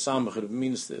and with the samach. It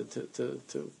means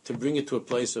to bring it to a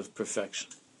place of perfection.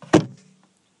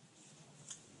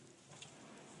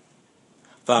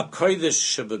 Va'kodesh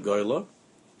shebegoyla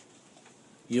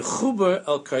Yechuber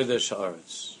el kodesh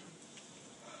haaretz.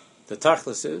 The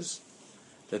tachlis is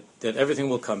that everything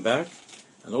will come back,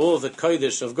 and all of the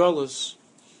kodesh of Golus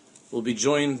will be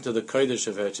joined to the kodesh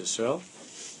of Eretz Yisrael.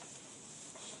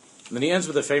 And then he ends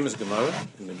with a famous Gemara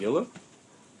in Megillah,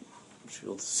 which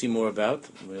we'll see more about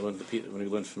when we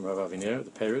learn from Rav Aviner,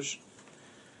 the Perish.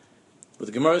 But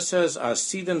the Gemara says,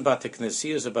 "Asiden bate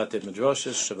knesiyas bate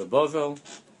midrashes shebebavel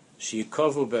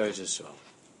sheikovu be'Eretz Yisrael."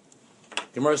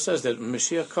 Gemara says that when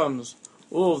Mashiach comes,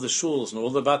 all of the shuls and all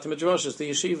the Bate Midrashas, the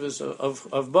yeshivas of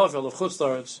Bavel, of Chutz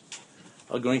La'aretz,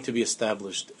 are going to be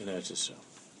established in Eretz Yisrael.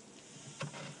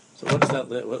 So what is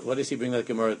that? What does he bring that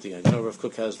Gemara at the end? You know, Rav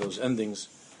Kook has those endings.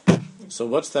 So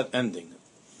what's that ending?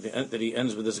 The end that he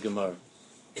ends with this Gemara.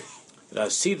 That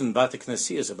Asidin Bate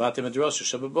Knesiyas, Bate Midrashas,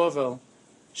 Sheba Bavel,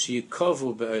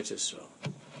 Sheikovu be'Eretz Yisrael.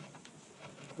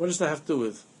 What does that have to do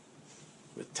with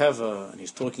Teva? And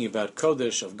he's talking about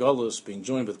Kodesh of Golus being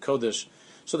joined with Kodesh.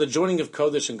 So the joining of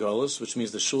Kodesh and Golus, which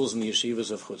means the shuls and the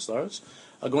yeshivas of Chutz La'aretz,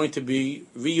 are going to be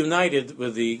reunited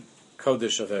with the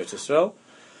Kodesh of Eretz Yisrael,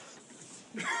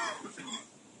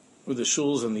 with the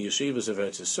shuls and the yeshivas of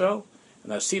Eretz Yisrael,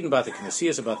 and Asidin Bate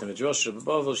Knesiyas about the Midrash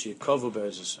Shebebavel Sheikovu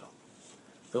be'Eretz Yisrael.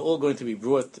 They're all going to be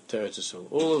brought to Eretz Yisrael.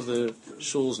 All of the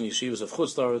shuls and yeshivas of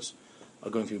Chutz La'aretz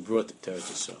are going to be brought to Eretz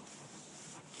Yisrael.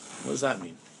 What does that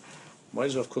mean? Why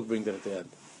does Rav Kook bring that at the end?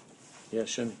 Yeah,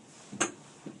 Shani.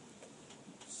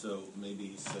 So maybe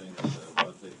he's saying that the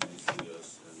Bate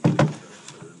Knesiyos and the churches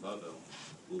that are in Babel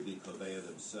will be Kaveya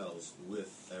themselves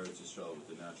with Eretz Yisrael, with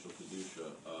the natural Kedusha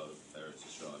of Eretz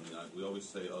Yisrael. I mean, we always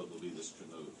say, there'll be this,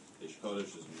 Ish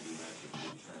Kodesh is going to be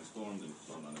magically transformed and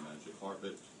thrown on a magic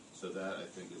carpet. So that, I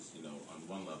think, is, on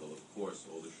one level, of course,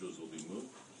 all the shoes will be moved.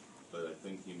 But I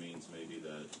think he means maybe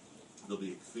that there'll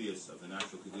be a kfiyas of the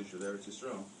natural Kedusha of Eretz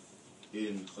Yisrael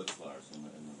in Chutz La'aretz.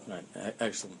 Right,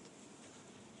 excellent.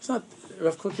 It's not,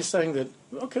 Rav Kook is saying that,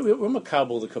 okay, we're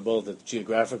makabel, the Kabbalah, that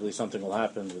geographically something will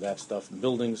happen with that stuff and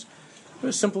buildings.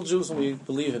 We're simple Jews and we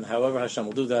believe in however Hashem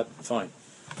will do that, fine.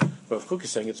 But Rav Kook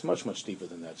is saying it's much, much deeper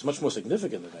than that. It's much more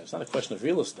significant than that. It's not a question of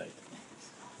real estate.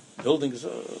 Buildings,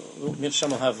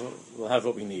 Hashem will have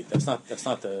what we need. That's not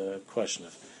the question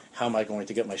of how am I going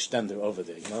to get my stender over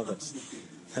there.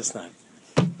 That's not.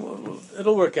 Well,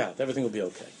 it'll work out. Everything will be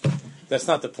okay. That's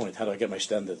not the point. How do I get my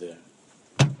stender there?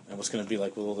 And what's going to be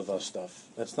like with all of our stuff?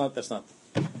 That's not.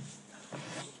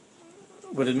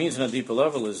 What it means on a deeper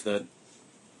level is that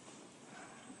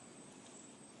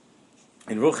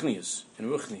in Ruchnius,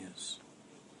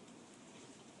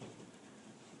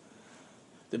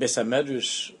 the Beis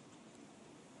HaMedrash,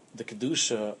 the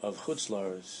Kedusha of Chutz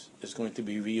La'aretz is going to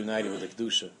be reunited with the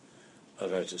Kedusha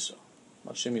of Eretz Yisrael.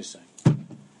 What Shimi is saying.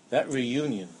 That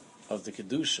reunion of the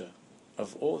Kedusha,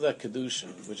 of all that Kedusha,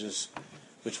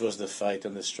 which was the fight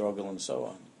and the struggle and so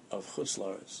on, of Chutz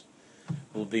La'aretz,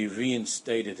 will be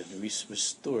reinstated and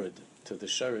restored to the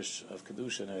Sharish of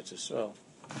Kedusha in Eretz Yisrael.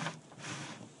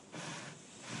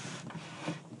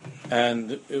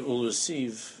 And it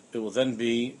will then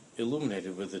be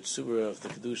illuminated with the tzura of the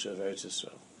Kedusha of Eretz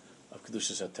Yisrael, of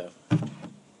Kedusha Sateva.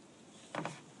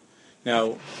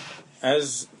 Now,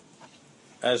 as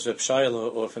Reb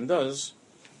Shaila often does,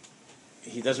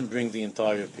 he doesn't bring the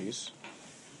entire piece,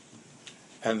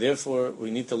 and therefore we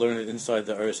need to learn it inside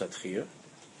the Aris Atchiyah.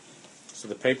 So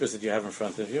the papers that you have in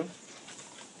front of you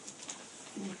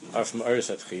are from Aris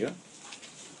Atchiyah.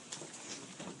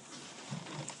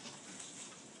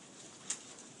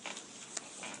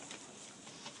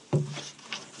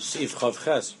 Seif Chav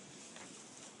Ches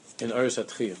in Aris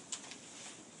Atchiyah.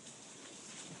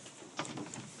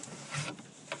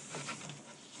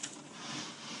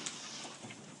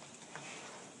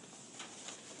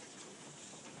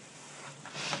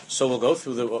 So we'll go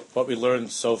through what we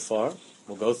learned so far.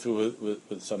 We'll go through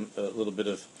with some a little bit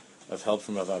of help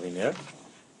from Rav Aviner,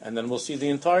 and then we'll see the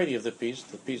entirety of the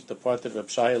part that Reb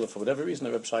Shayla, for whatever reason,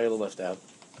 Reb Shayla left out.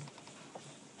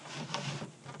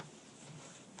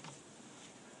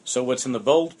 So what's in the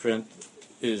bold print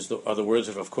are the words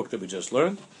of Rav Kook that we just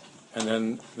learned,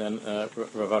 and then Rav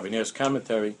Aviner's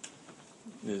commentary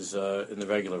is in the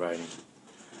regular writing.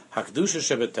 Hakdusha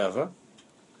shebeteva,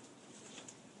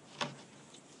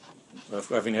 Rav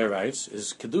Aviner writes,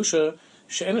 is kedusha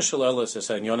she'ena shalalas es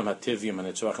ha'inyonim ha'tivim and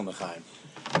etzorachim l'chaim.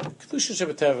 Kedusha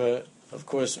shebeteva, of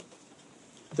course,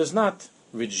 does not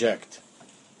reject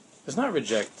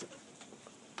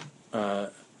all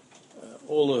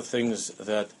of the things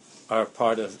that are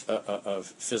part of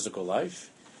physical life,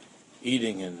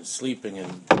 eating and sleeping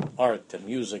and art and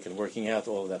music and working out,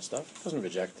 all of that stuff. It doesn't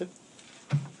reject it.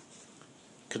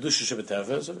 Kedusha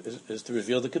shebeteva is to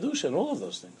reveal the kedusha and all of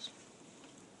those things.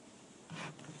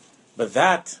 But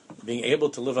that, being able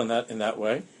to live on that in that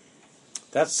way,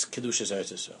 that's Kedusha's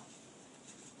Eretz Yisrael.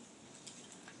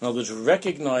 In other words,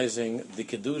 recognizing the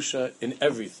Kedusha in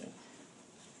everything.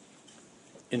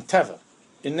 In Teva,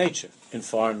 in nature, in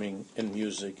farming, in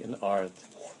music, in art,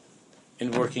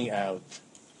 in working out,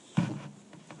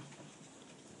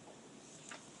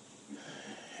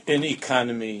 in the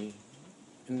economy,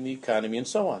 and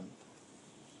so on.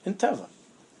 In Teva.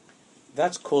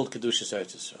 That's called Kedusha's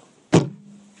Eretz Yisrael.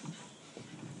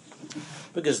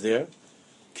 Because there,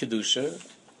 Kedusha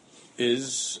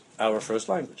is our first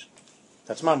language.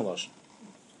 That's Mamaloshin.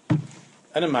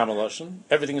 And in Mamaloshin,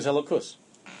 everything is Elokus.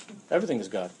 Everything is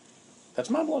God. That's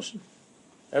Mamaloshin.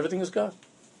 Everything is God.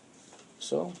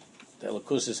 So, the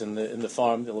Elokus is in the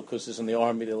farm, the Elokus is in the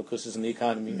army, the Elokus is in the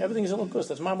economy. Everything is Elokus.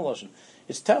 That's Mamaloshin.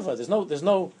 It's Teva. There's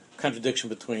no contradiction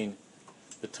between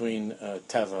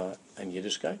Teva and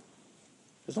Yiddishkeit.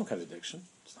 There's no contradiction.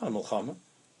 It's not a Milchama.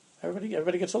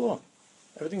 Everybody gets along.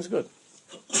 Everything's good.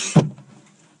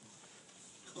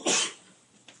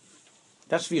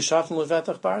 That's v'yishatim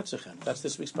levetach ba'artzechem. That's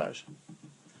this week's parsha.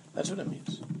 That's what it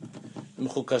means.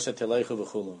 M'chulkas etelechu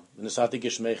v'chulu. V'nesati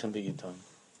gishmeichem v'yitam.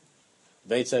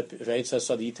 V'eitza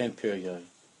sadiyitain piryai.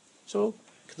 So,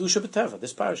 Kedusha b'teva,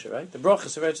 this parsha, right? The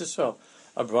brachas of Eretz Yisrael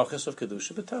are brachas of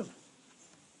Kedusha b'teva.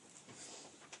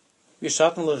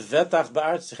 V'yishatim levetach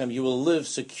ba'artzechem. You will live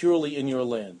securely in your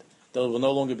land. There will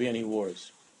no longer be any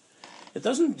wars. It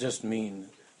doesn't just mean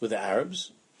with the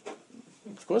Arabs.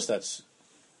 Of course, that's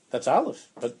Aleph.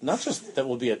 But not just that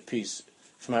we'll be at peace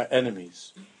from our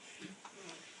enemies.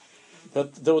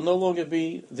 But there will no longer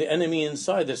be the enemy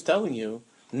inside that's telling you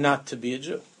not to be a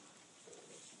Jew.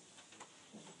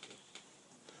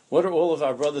 What are all of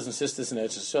our brothers and sisters in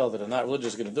Eretz Yisrael that are not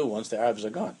religious going to do once the Arabs are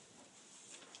gone?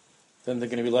 Then they're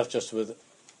going to be left just with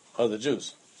other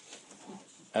Jews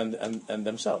and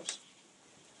themselves.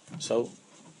 So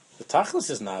the tachlis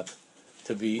is not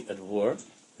to be at war,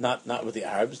 not with the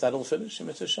Arabs. That'll finish in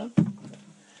Mitzvah Shem.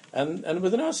 And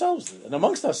within ourselves, and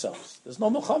amongst ourselves. There's no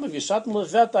milchama. Yishatim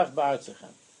levetach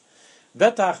ba'artzechem.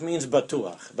 Betach means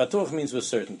batuach. Batuach means with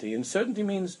certainty. And certainty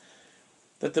means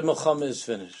that the milchama is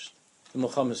finished. The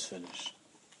milchama is finished.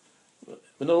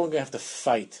 We no longer have to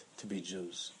fight to be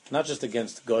Jews. Not just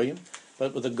against goyim,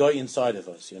 but with the goy inside of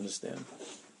us, you understand?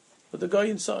 With the goy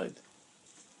inside.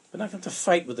 We're not going to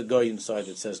fight with the goy inside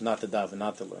that says not to daven,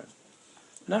 not to learn.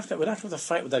 We're not going to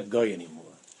fight with that goy anymore.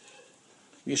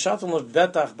 Yishatim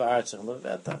levetach ba'artzechem,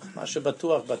 levetach, mashe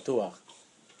batuach batuach.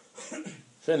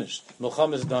 Finished.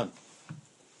 Milchama is done.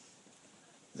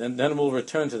 Then we'll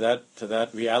return to that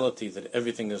reality that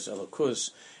everything is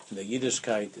Elokus, and the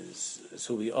Yiddishkeit is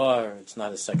who we are. It's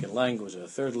not a second language or a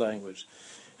third language,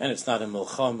 and it's not a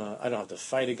milchama. I don't have to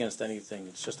fight against anything.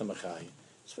 It's just a machai.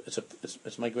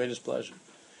 It's my greatest pleasure.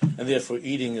 And therefore,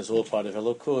 eating is all part of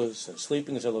Elokus, and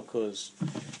sleeping is Elokus,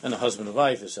 and a husband and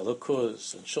wife is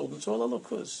Elokus, and children, it's all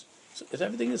Elokus. So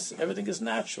everything is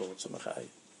natural. It's a machai.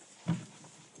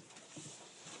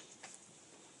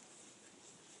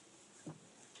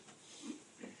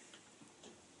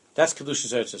 That's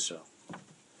Kedusha's Eretz Yisrael.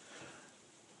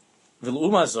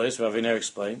 V'l'uma zois, Rav Aviner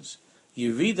explains,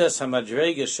 Yiridas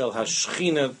hamadrega shel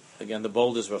hashchina, again the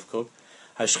bold is Rav Kook,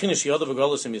 hashchina sheyoda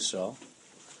v'golos im Yisrael,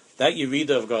 that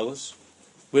Yerida of Golos,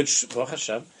 which, Baruch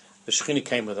Hashem, the Shechina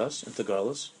came with us into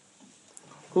Golos,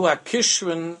 who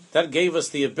HaKishrin, that gave us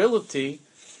the ability,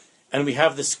 and we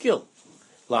have the skill,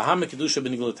 Laham Kedusha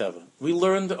b'nigul teva. We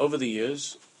learned over the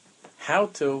years how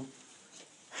to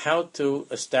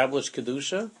establish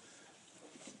Kedusha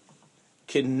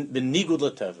b'nigul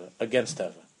teva, against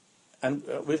Teva. And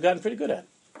we've gotten pretty good at it.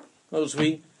 In other words,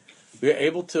 we're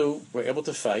able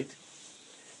to fight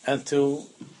and to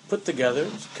put together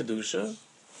Kedusha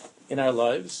in our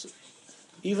lives,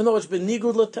 even though it's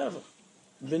benigud lateva,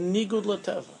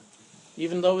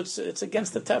 even though it's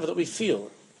against the teva that we feel.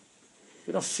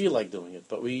 We don't feel like doing it,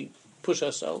 but we push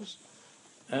ourselves,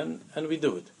 and we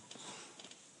do it.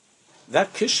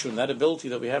 That kishun, that ability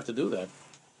that we have to do that,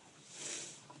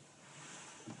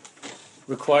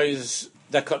 requires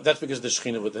that's because the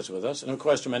Shekhinah that's with us, and it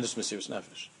requires tremendous Mesiras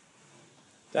Nefesh.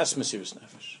 That's Mesiras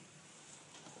Nefesh.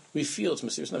 We feel it's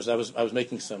Mesiras Nefesh. I was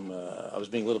making some. I was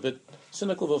being a little bit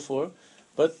cynical before,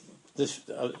 but this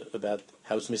about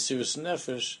how it's Mesiras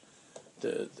Nefesh.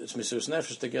 It's Mesiras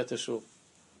Nefesh to get to shul.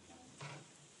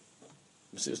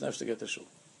 Mesiras Nefesh to get to shul.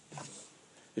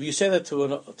 If you say that to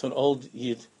an old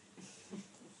yid,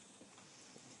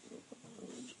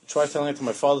 try telling it to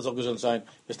my father's Oguz on sign,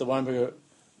 Mr. Weinberger,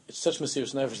 it's such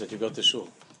Mesiras Nefesh that you go to shul.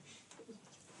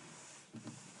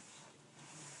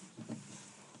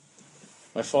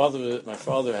 My father and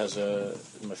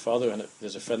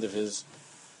there's a friend of his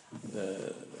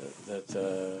that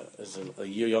is a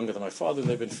year younger than my father.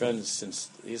 They've been friends since.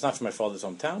 He's not from my father's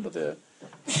hometown,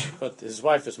 but his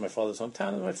wife is from my father's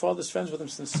hometown, and my father's friends with him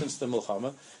since the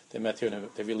Milchama. They met here.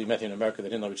 They really met here in America. They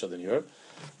didn't know each other in Europe,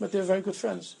 but they're very good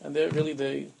friends, and they're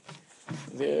the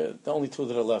only two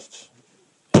that are left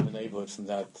in the neighborhood from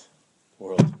that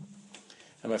world.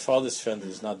 And my father's friend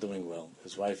is not doing well.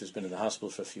 His wife has been in the hospital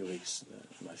for a few weeks,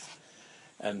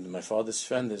 and my father's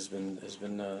friend has been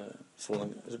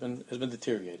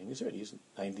deteriorating. He's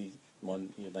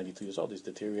 91, 92 years old. He's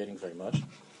deteriorating very much.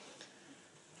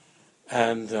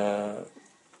 And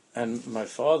my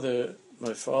father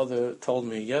told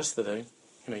me yesterday.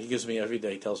 He gives me every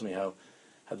day. He tells me how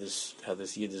this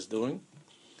yid is doing,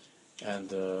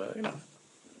 and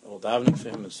all davening for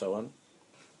him and so on.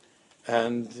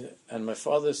 And my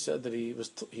father said that he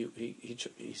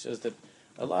says that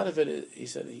a lot of it. He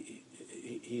said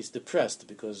he's depressed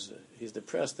because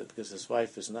his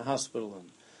wife is in the hospital,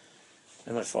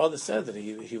 and my father said that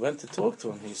he went to talk to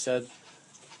him. He said,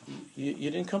 you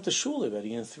didn't come to shul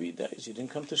already in 3 days. You didn't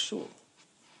come to shul.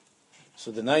 So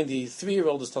the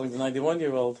 93-year-old is telling the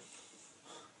 91-year-old,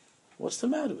 what's the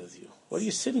matter with you? Why are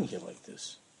you sitting here like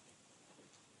this?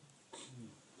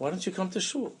 Why don't you come to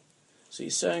shul? So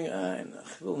he's saying, and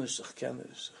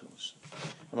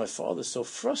my father's so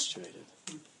frustrated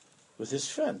with his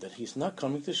friend that he's not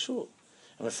coming to shul.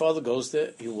 And my father goes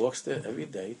there, he walks there every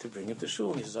day to bring him to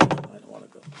shul, and he says, I don't want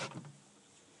to go.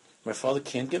 My father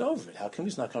can't get over it. How come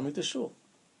he's not coming to shul?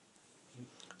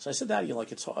 So I said, Daddy,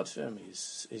 it's hard for him.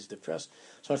 He's depressed.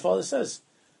 So my father says,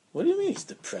 what do you mean he's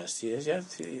depressed? He's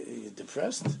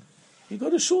depressed? You go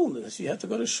to shul. You have to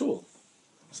go to shul.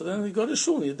 So then you go to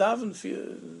shul and you daven for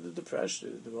the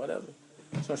depression, whatever.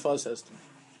 That's what my father says to me.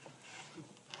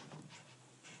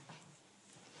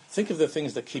 Think of the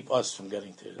things that keep us from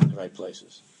getting to the right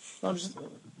places.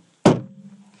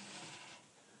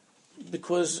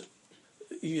 Because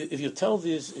if you tell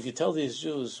these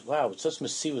Jews, wow, it's such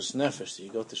Mesiras Nefesh that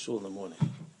you go to shul in the morning.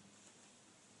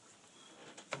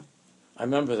 I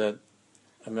remember that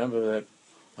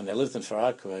when I lived in Far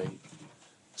Rockaway,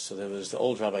 so there was the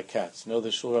old Rabbi Katz. You know the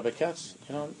shul Rabbi Katz?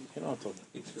 You know what I'm talking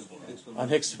about? On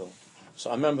Hicksville. So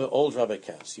I remember old Rabbi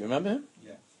Katz. You remember him?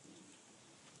 Yeah.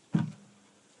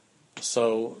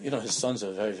 So, his sons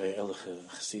are very, very Ehrlich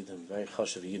Chassidim, very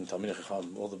Chashav Yidin, Talmidei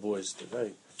Chacham. All the boys,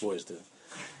 they're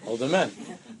older men.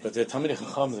 But they're Talmidei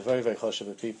Chacham, they're very, very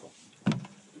Chashav people.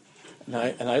 And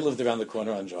I lived around the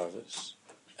corner on Jarvis.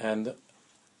 And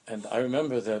I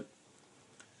remember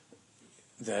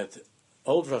that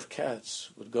old Rav Katz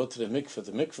would go to the mikveh.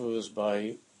 The mikveh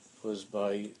was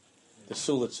by the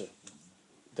Sulitzer.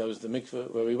 That was the mikveh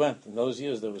where we went. In those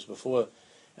years, that was before.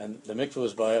 And the mikveh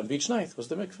was on beach night, was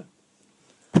the mikveh.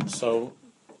 So,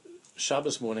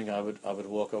 Shabbos morning, I would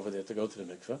walk over there to go to the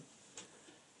mikveh.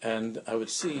 And I would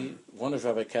see one of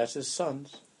Rabbi Katz's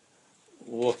sons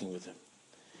walking with him.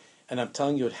 And I'm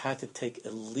telling you, it had to take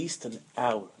at least an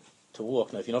hour to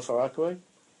walk. Now, if you know Far Rockaway,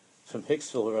 from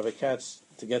Hicksville or Rabbi Katz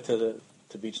to get to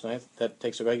beach night, that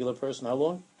takes a regular person how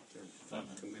long?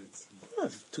 2 minutes.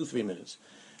 2-3 minutes.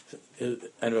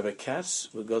 And Rabbi Katz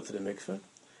would go to the mikveh,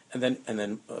 and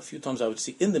then a few times I would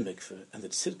see in the mikveh and the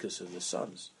tzidkas of the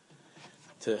sons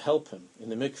to help him in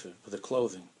the mikveh with the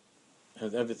clothing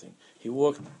and everything. He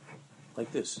walked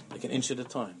like this, like an inch at a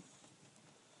time.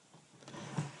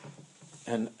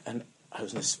 And I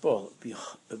was in a spall.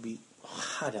 It'd be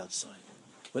hot outside,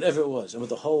 whatever it was, and with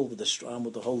the stram,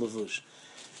 with the whole levush.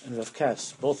 And Rav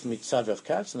Katz, both mitzad Rav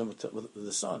Katz and then with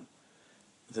the son.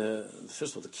 The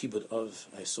first of all, the kibbutz of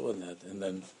I saw in that,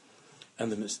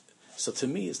 so to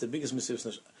me, it's the biggest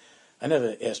Mesiras. I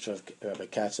never asked Rabbi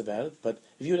Katz about it, but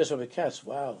if you would ask Rabbi Katz,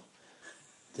 wow,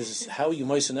 this is how you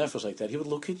moisten nefesh like that. He would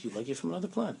look at you like you're from another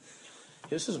planet.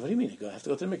 He says, "What do you mean? I have to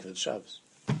go to the mikveh? It's Shabbos."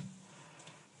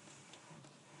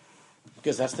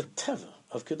 Because that's the teva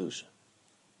of kedusha.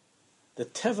 The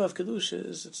teva of kedusha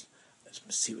is it's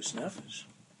mesirus nefesh.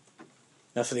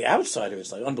 Now, for the outsider,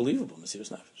 it's like unbelievable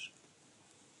mesirus nefesh.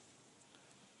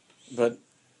 But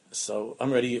so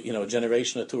I'm already, a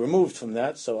generation or two removed from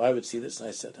that. So I would see this, and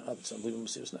I said, "Oh, it's unbelievable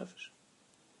mesirus nefesh."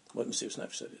 What mesirus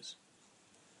nefesh that is.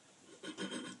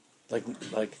 Like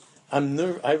I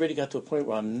already got to a point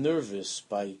where I'm nervous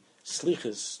by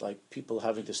slichas, like people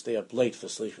having to stay up late for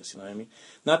slichas. You know what I mean?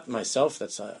 Not myself.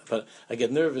 But I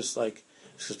get nervous, like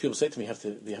because people say to me,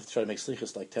 "We have to try to make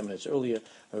slichas like 10 minutes earlier,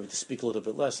 or to speak a little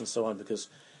bit less, and so on." Because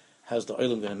how's the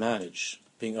olim going to manage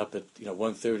being up at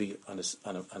 1:30 on a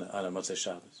Motzei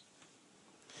Shabbos?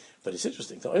 But it's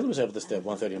interesting. The olim is able to stay at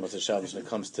 1:30 on Motzei Shabbos when it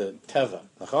comes to teva.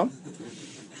 Nachon?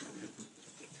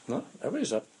 No,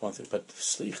 everybody's up 1:30, but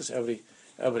slichas,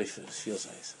 everybody feels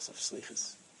nice. It's up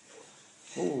slichas.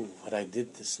 Oh, what I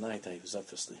did this night, I was up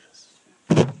for slichas.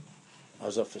 I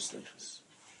was up for slichas.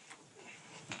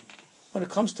 When it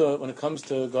comes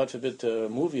to God forbid, to a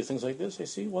movie or things like this, I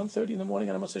see 1:30 in the morning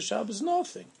on a Motzei Shabbos is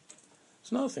nothing.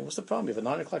 It's nothing. What's the problem? You have a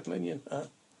 9 o'clock minyan.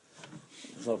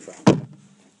 There's no problem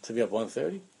to be up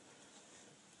 1:30.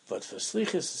 But for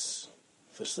slichas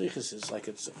is like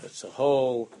it's a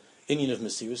whole inyan of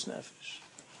mesirus nefesh.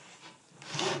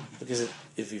 Because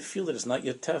if you feel that it's not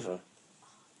yet teva,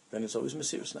 then it's always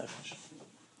mesirus nefesh.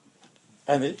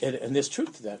 And there's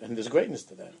truth to that, and there's greatness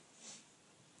to that.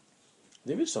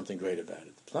 There is something great about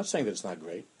it. I'm not saying that it's not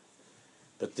great,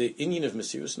 but the inyan of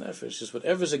mesirus nefesh is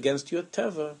whatever's against your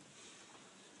teva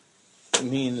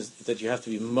means that you have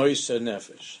to be moiser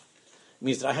nefesh. It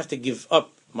means that I have to give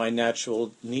up my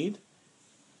natural need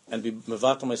and be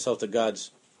mevatel myself to God's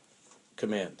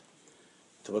command,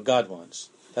 to what God wants.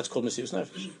 That's called mesirus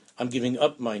nefesh. I'm giving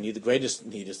up my need. The greatest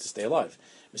need is to stay alive.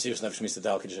 Mesirus nefesh means to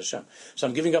dal kiddush Hashem. So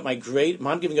I'm giving up my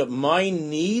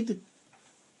need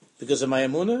because of my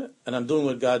emunah, and I'm doing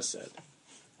what God said.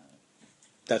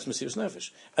 That's mesirus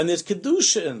nefesh. And there's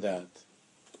kedusha in that.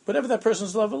 Whatever that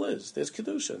person's level is, there's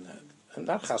kedusha in that. I'm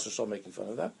not chas v'shalom making fun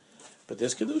of that, but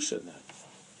there's kedusha in that.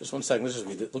 Just 1 second. Let's just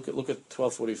read it. Look at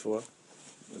 1244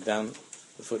 down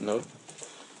the footnote.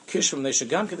 Because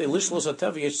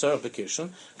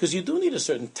you do need a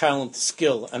certain talent,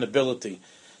 skill, and ability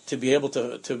to be able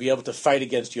to fight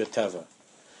against your teva.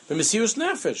 But mesirus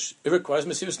nefesh, it requires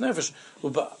mesirus nefesh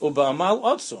uba amal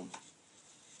otzum,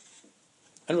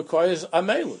 and requires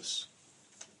amelus,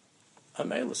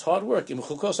 hard work.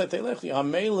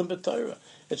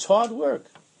 It's hard work.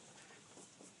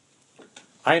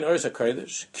 Ein Oris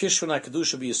HaKodesh, Kishvan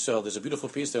HaKedusha B'Yisrael. There's a beautiful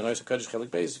piece there in Oris HaKodesh Chelik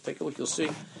Beis. Take a look, you'll see.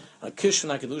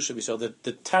 Kishvan HaKedusha B'Yisrael,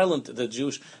 the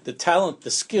talent, the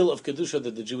skill of Kedusha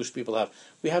that the Jewish people have.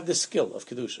 We have this skill of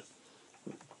Kedusha.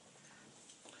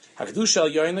 HaKedusha Al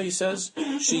Yoina, he says,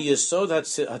 She Yesod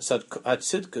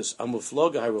HaTzidkus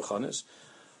Amufloga HaRuchanis.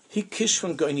 He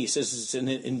Kishvan Goin, he says, it's an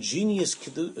ingenious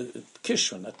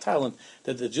Kishvan, a talent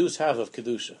that the Jews have of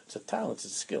Kedusha. It's a talent, it's a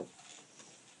skill.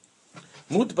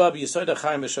 But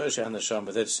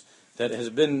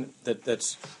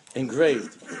that's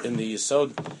engraved in the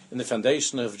yesod, in the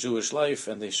foundation of Jewish life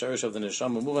and the shorish of the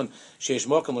neshama movement. Sheish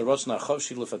mokum l'rotzna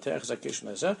chavshi l'fatech zakishn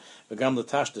hazeh v'gam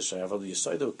l'tash d'shayv al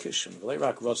yesodo kishn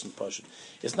v'leirak rotzn pashin.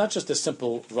 It's not just a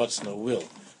simple rotzna will.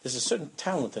 There's a certain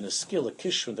talent and a skill, a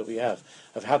kishn that we have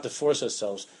of how to force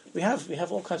ourselves. We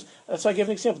have all kinds. That's why I gave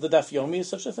an example. The Daf Yomi is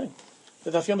such a thing. The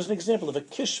Daf Yomi is an example of a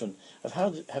kishn of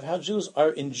how Jews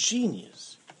are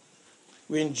ingenious.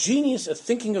 We're ingenious at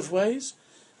thinking of ways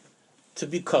to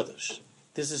be kaddish.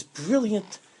 There's a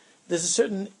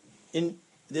certain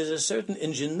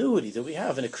ingenuity that we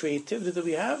have and a creativity that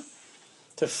we have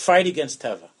to fight against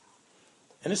teva,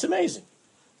 and it's amazing.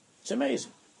 It's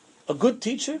amazing. A good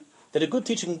teacher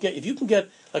can get. If you can get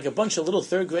like a bunch of little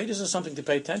third graders or something to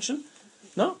pay attention,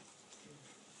 no.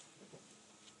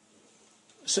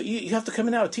 So you have to come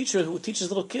in now, a teacher who teaches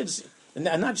little kids, and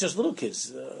not just little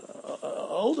kids,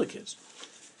 older kids,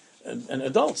 and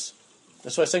adults.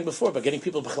 That's what I was saying before about getting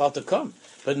people to come.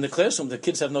 But in the classroom, the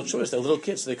kids have no choice. They're little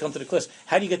kids, so they come to the class.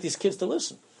 How do you get these kids to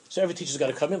listen? So every teacher's got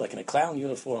to come in like in a clown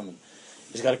uniform, and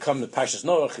he's got to come to Parshas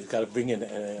Noach. He's got to bring in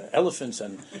elephants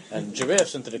and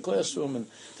giraffes into the classroom and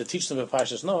to teach them about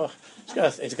Parshas Noach. He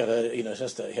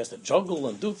has to juggle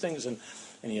and do things, and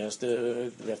we have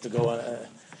to go on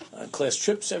class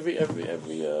trips every once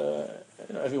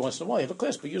in a while. You have a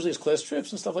class, but usually it's class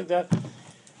trips and stuff like that.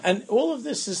 And all of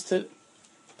this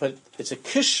but it's a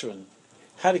kishron,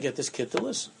 how to get this kid to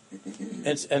listen.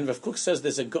 And Rav Kook says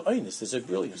there's a go'inus, there's a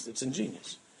brilliance, it's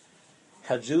ingenious.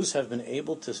 how Jews have been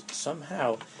able to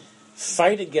somehow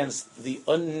fight against the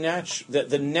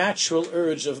natural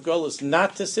urge of Golos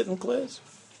not to sit in class.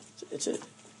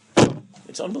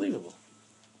 It's unbelievable.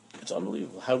 It's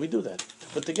unbelievable how we do that. To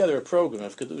put together a program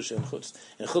of Kedusha and Chutz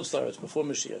La'aretz before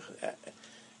Mashiach.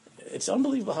 It's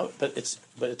unbelievable how, but it's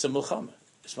a milchama.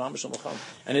 It's mamash a milchama,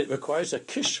 and it requires a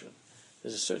kishron.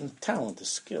 There's a certain talent, a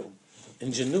skill,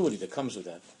 ingenuity that comes with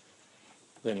that.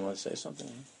 Glenn, you want to say something?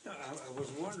 No, I was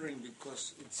wondering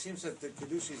because it seems that the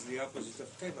Kedusha is the opposite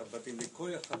of Teva, but in the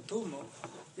Koyach HaTumo,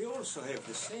 they also have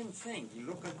the same thing. You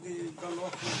look at the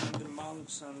Galachim and the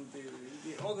monks and the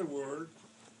other world,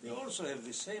 they also have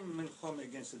the same Milchama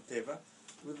against the Teva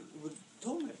with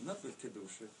Tumah, not with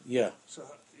Kedusha. Yeah. So,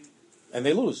 and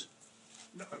they lose.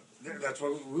 No, that's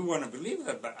what we want to believe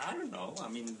that, but I don't know. I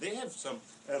mean, they have some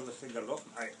Erlich Galachim.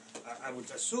 I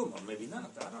would assume, or maybe not.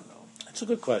 I don't know. That's a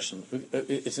good question.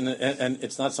 And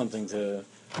it's not something to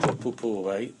poo-poo,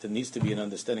 right? There needs to be an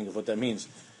understanding of what that means.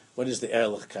 What is the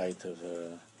Ehrlichkeit of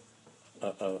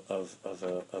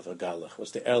a Galach?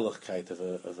 What's the Ehrlichkeit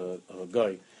of a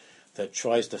guy that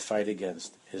tries to fight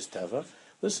against his tava?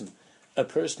 Listen, a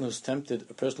person who's tempted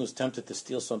to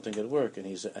steal something at work, and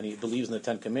he believes in the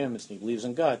Ten Commandments, and he believes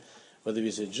in God, whether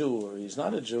he's a Jew or he's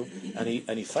not a Jew, and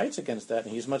he fights against that,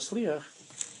 and he's matzliach.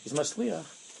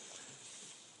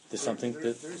 There's something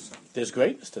there's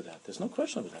greatness to that. There's no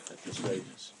question about that. There's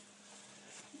greatness.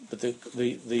 But the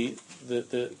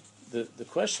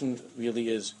question really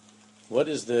is, what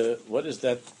is the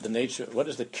nature? What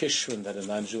is the kishron that a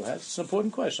non-Jew has? It's an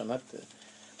important question.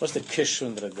 What's the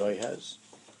kishron that a guy has?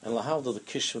 And lahavdil, the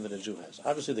kishron that a Jew has.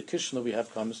 Obviously, the kishron that we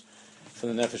have comes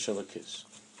from the nefesh elokis.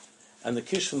 And the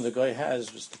kishron the guy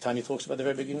has, which the Tanya talks about at the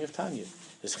very beginning of Tanya,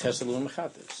 is chesed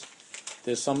u'mechates.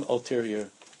 There's some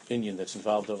ulterior Indian that's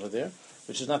involved over there,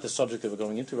 which is not the subject that we're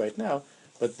going into right now,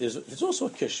 but there's also a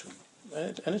kishron,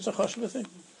 and it's a chashuv thing.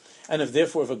 And if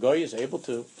a guy is able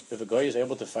to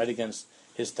fight against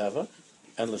his tava,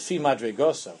 and lefi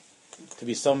madregoso, to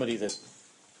be somebody that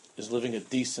is living a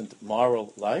decent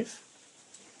moral life,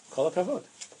 kol hakavod.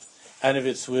 And if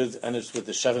it's with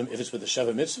the sheva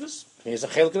mitzvahs, he's a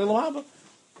chelek l'lahaba.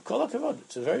 Kol hakavod.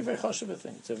 It's a very, very chashuv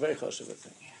thing.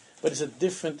 But it's a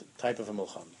different type of a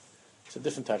milcham. It's a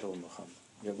different type of a milcham.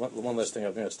 Yeah, one last thing.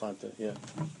 I think it's time to. Yeah. I just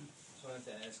wanted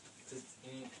to ask.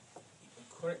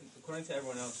 According to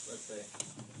everyone else, let's say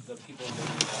the people in the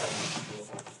school,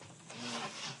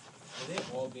 are they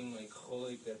all being like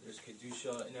holy that there's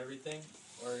kedusha and everything,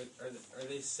 or are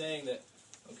they saying that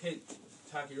okay,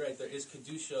 Taki, you're right, there is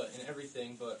kedusha and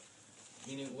everything, but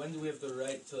meaning when do we have the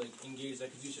right to like engage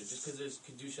that kedusha? Just because there's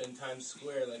kedusha in Times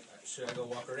Square, like should I go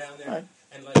walk around there? Right.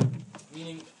 And like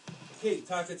meaning, okay,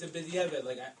 Taka to b'diavad,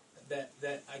 like that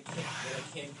I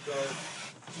can't go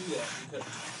do that because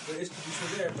there is kedusha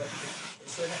there, but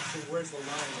so where's the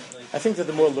line? Like, I think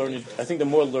the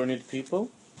more learned people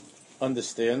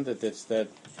understand that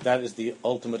that is the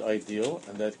ultimate ideal,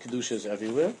 and that kedusha is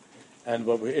everywhere. And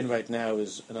what we're in right now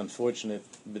is an unfortunate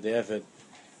b'diavad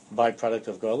byproduct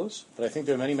of galus. But I think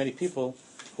there are many, many people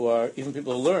even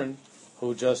people who learn,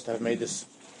 who just have made this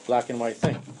black and white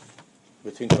thing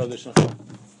between Kodesh and Chol,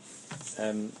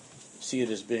 and see it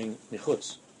as being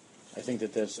michutz. I think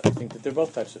that they're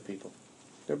both types of people.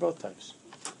 They're both types.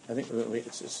 I think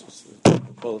it's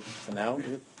well for now.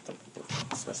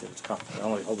 Let's see if it's comfortable. I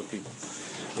only hold the people.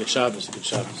 Good Shabbos.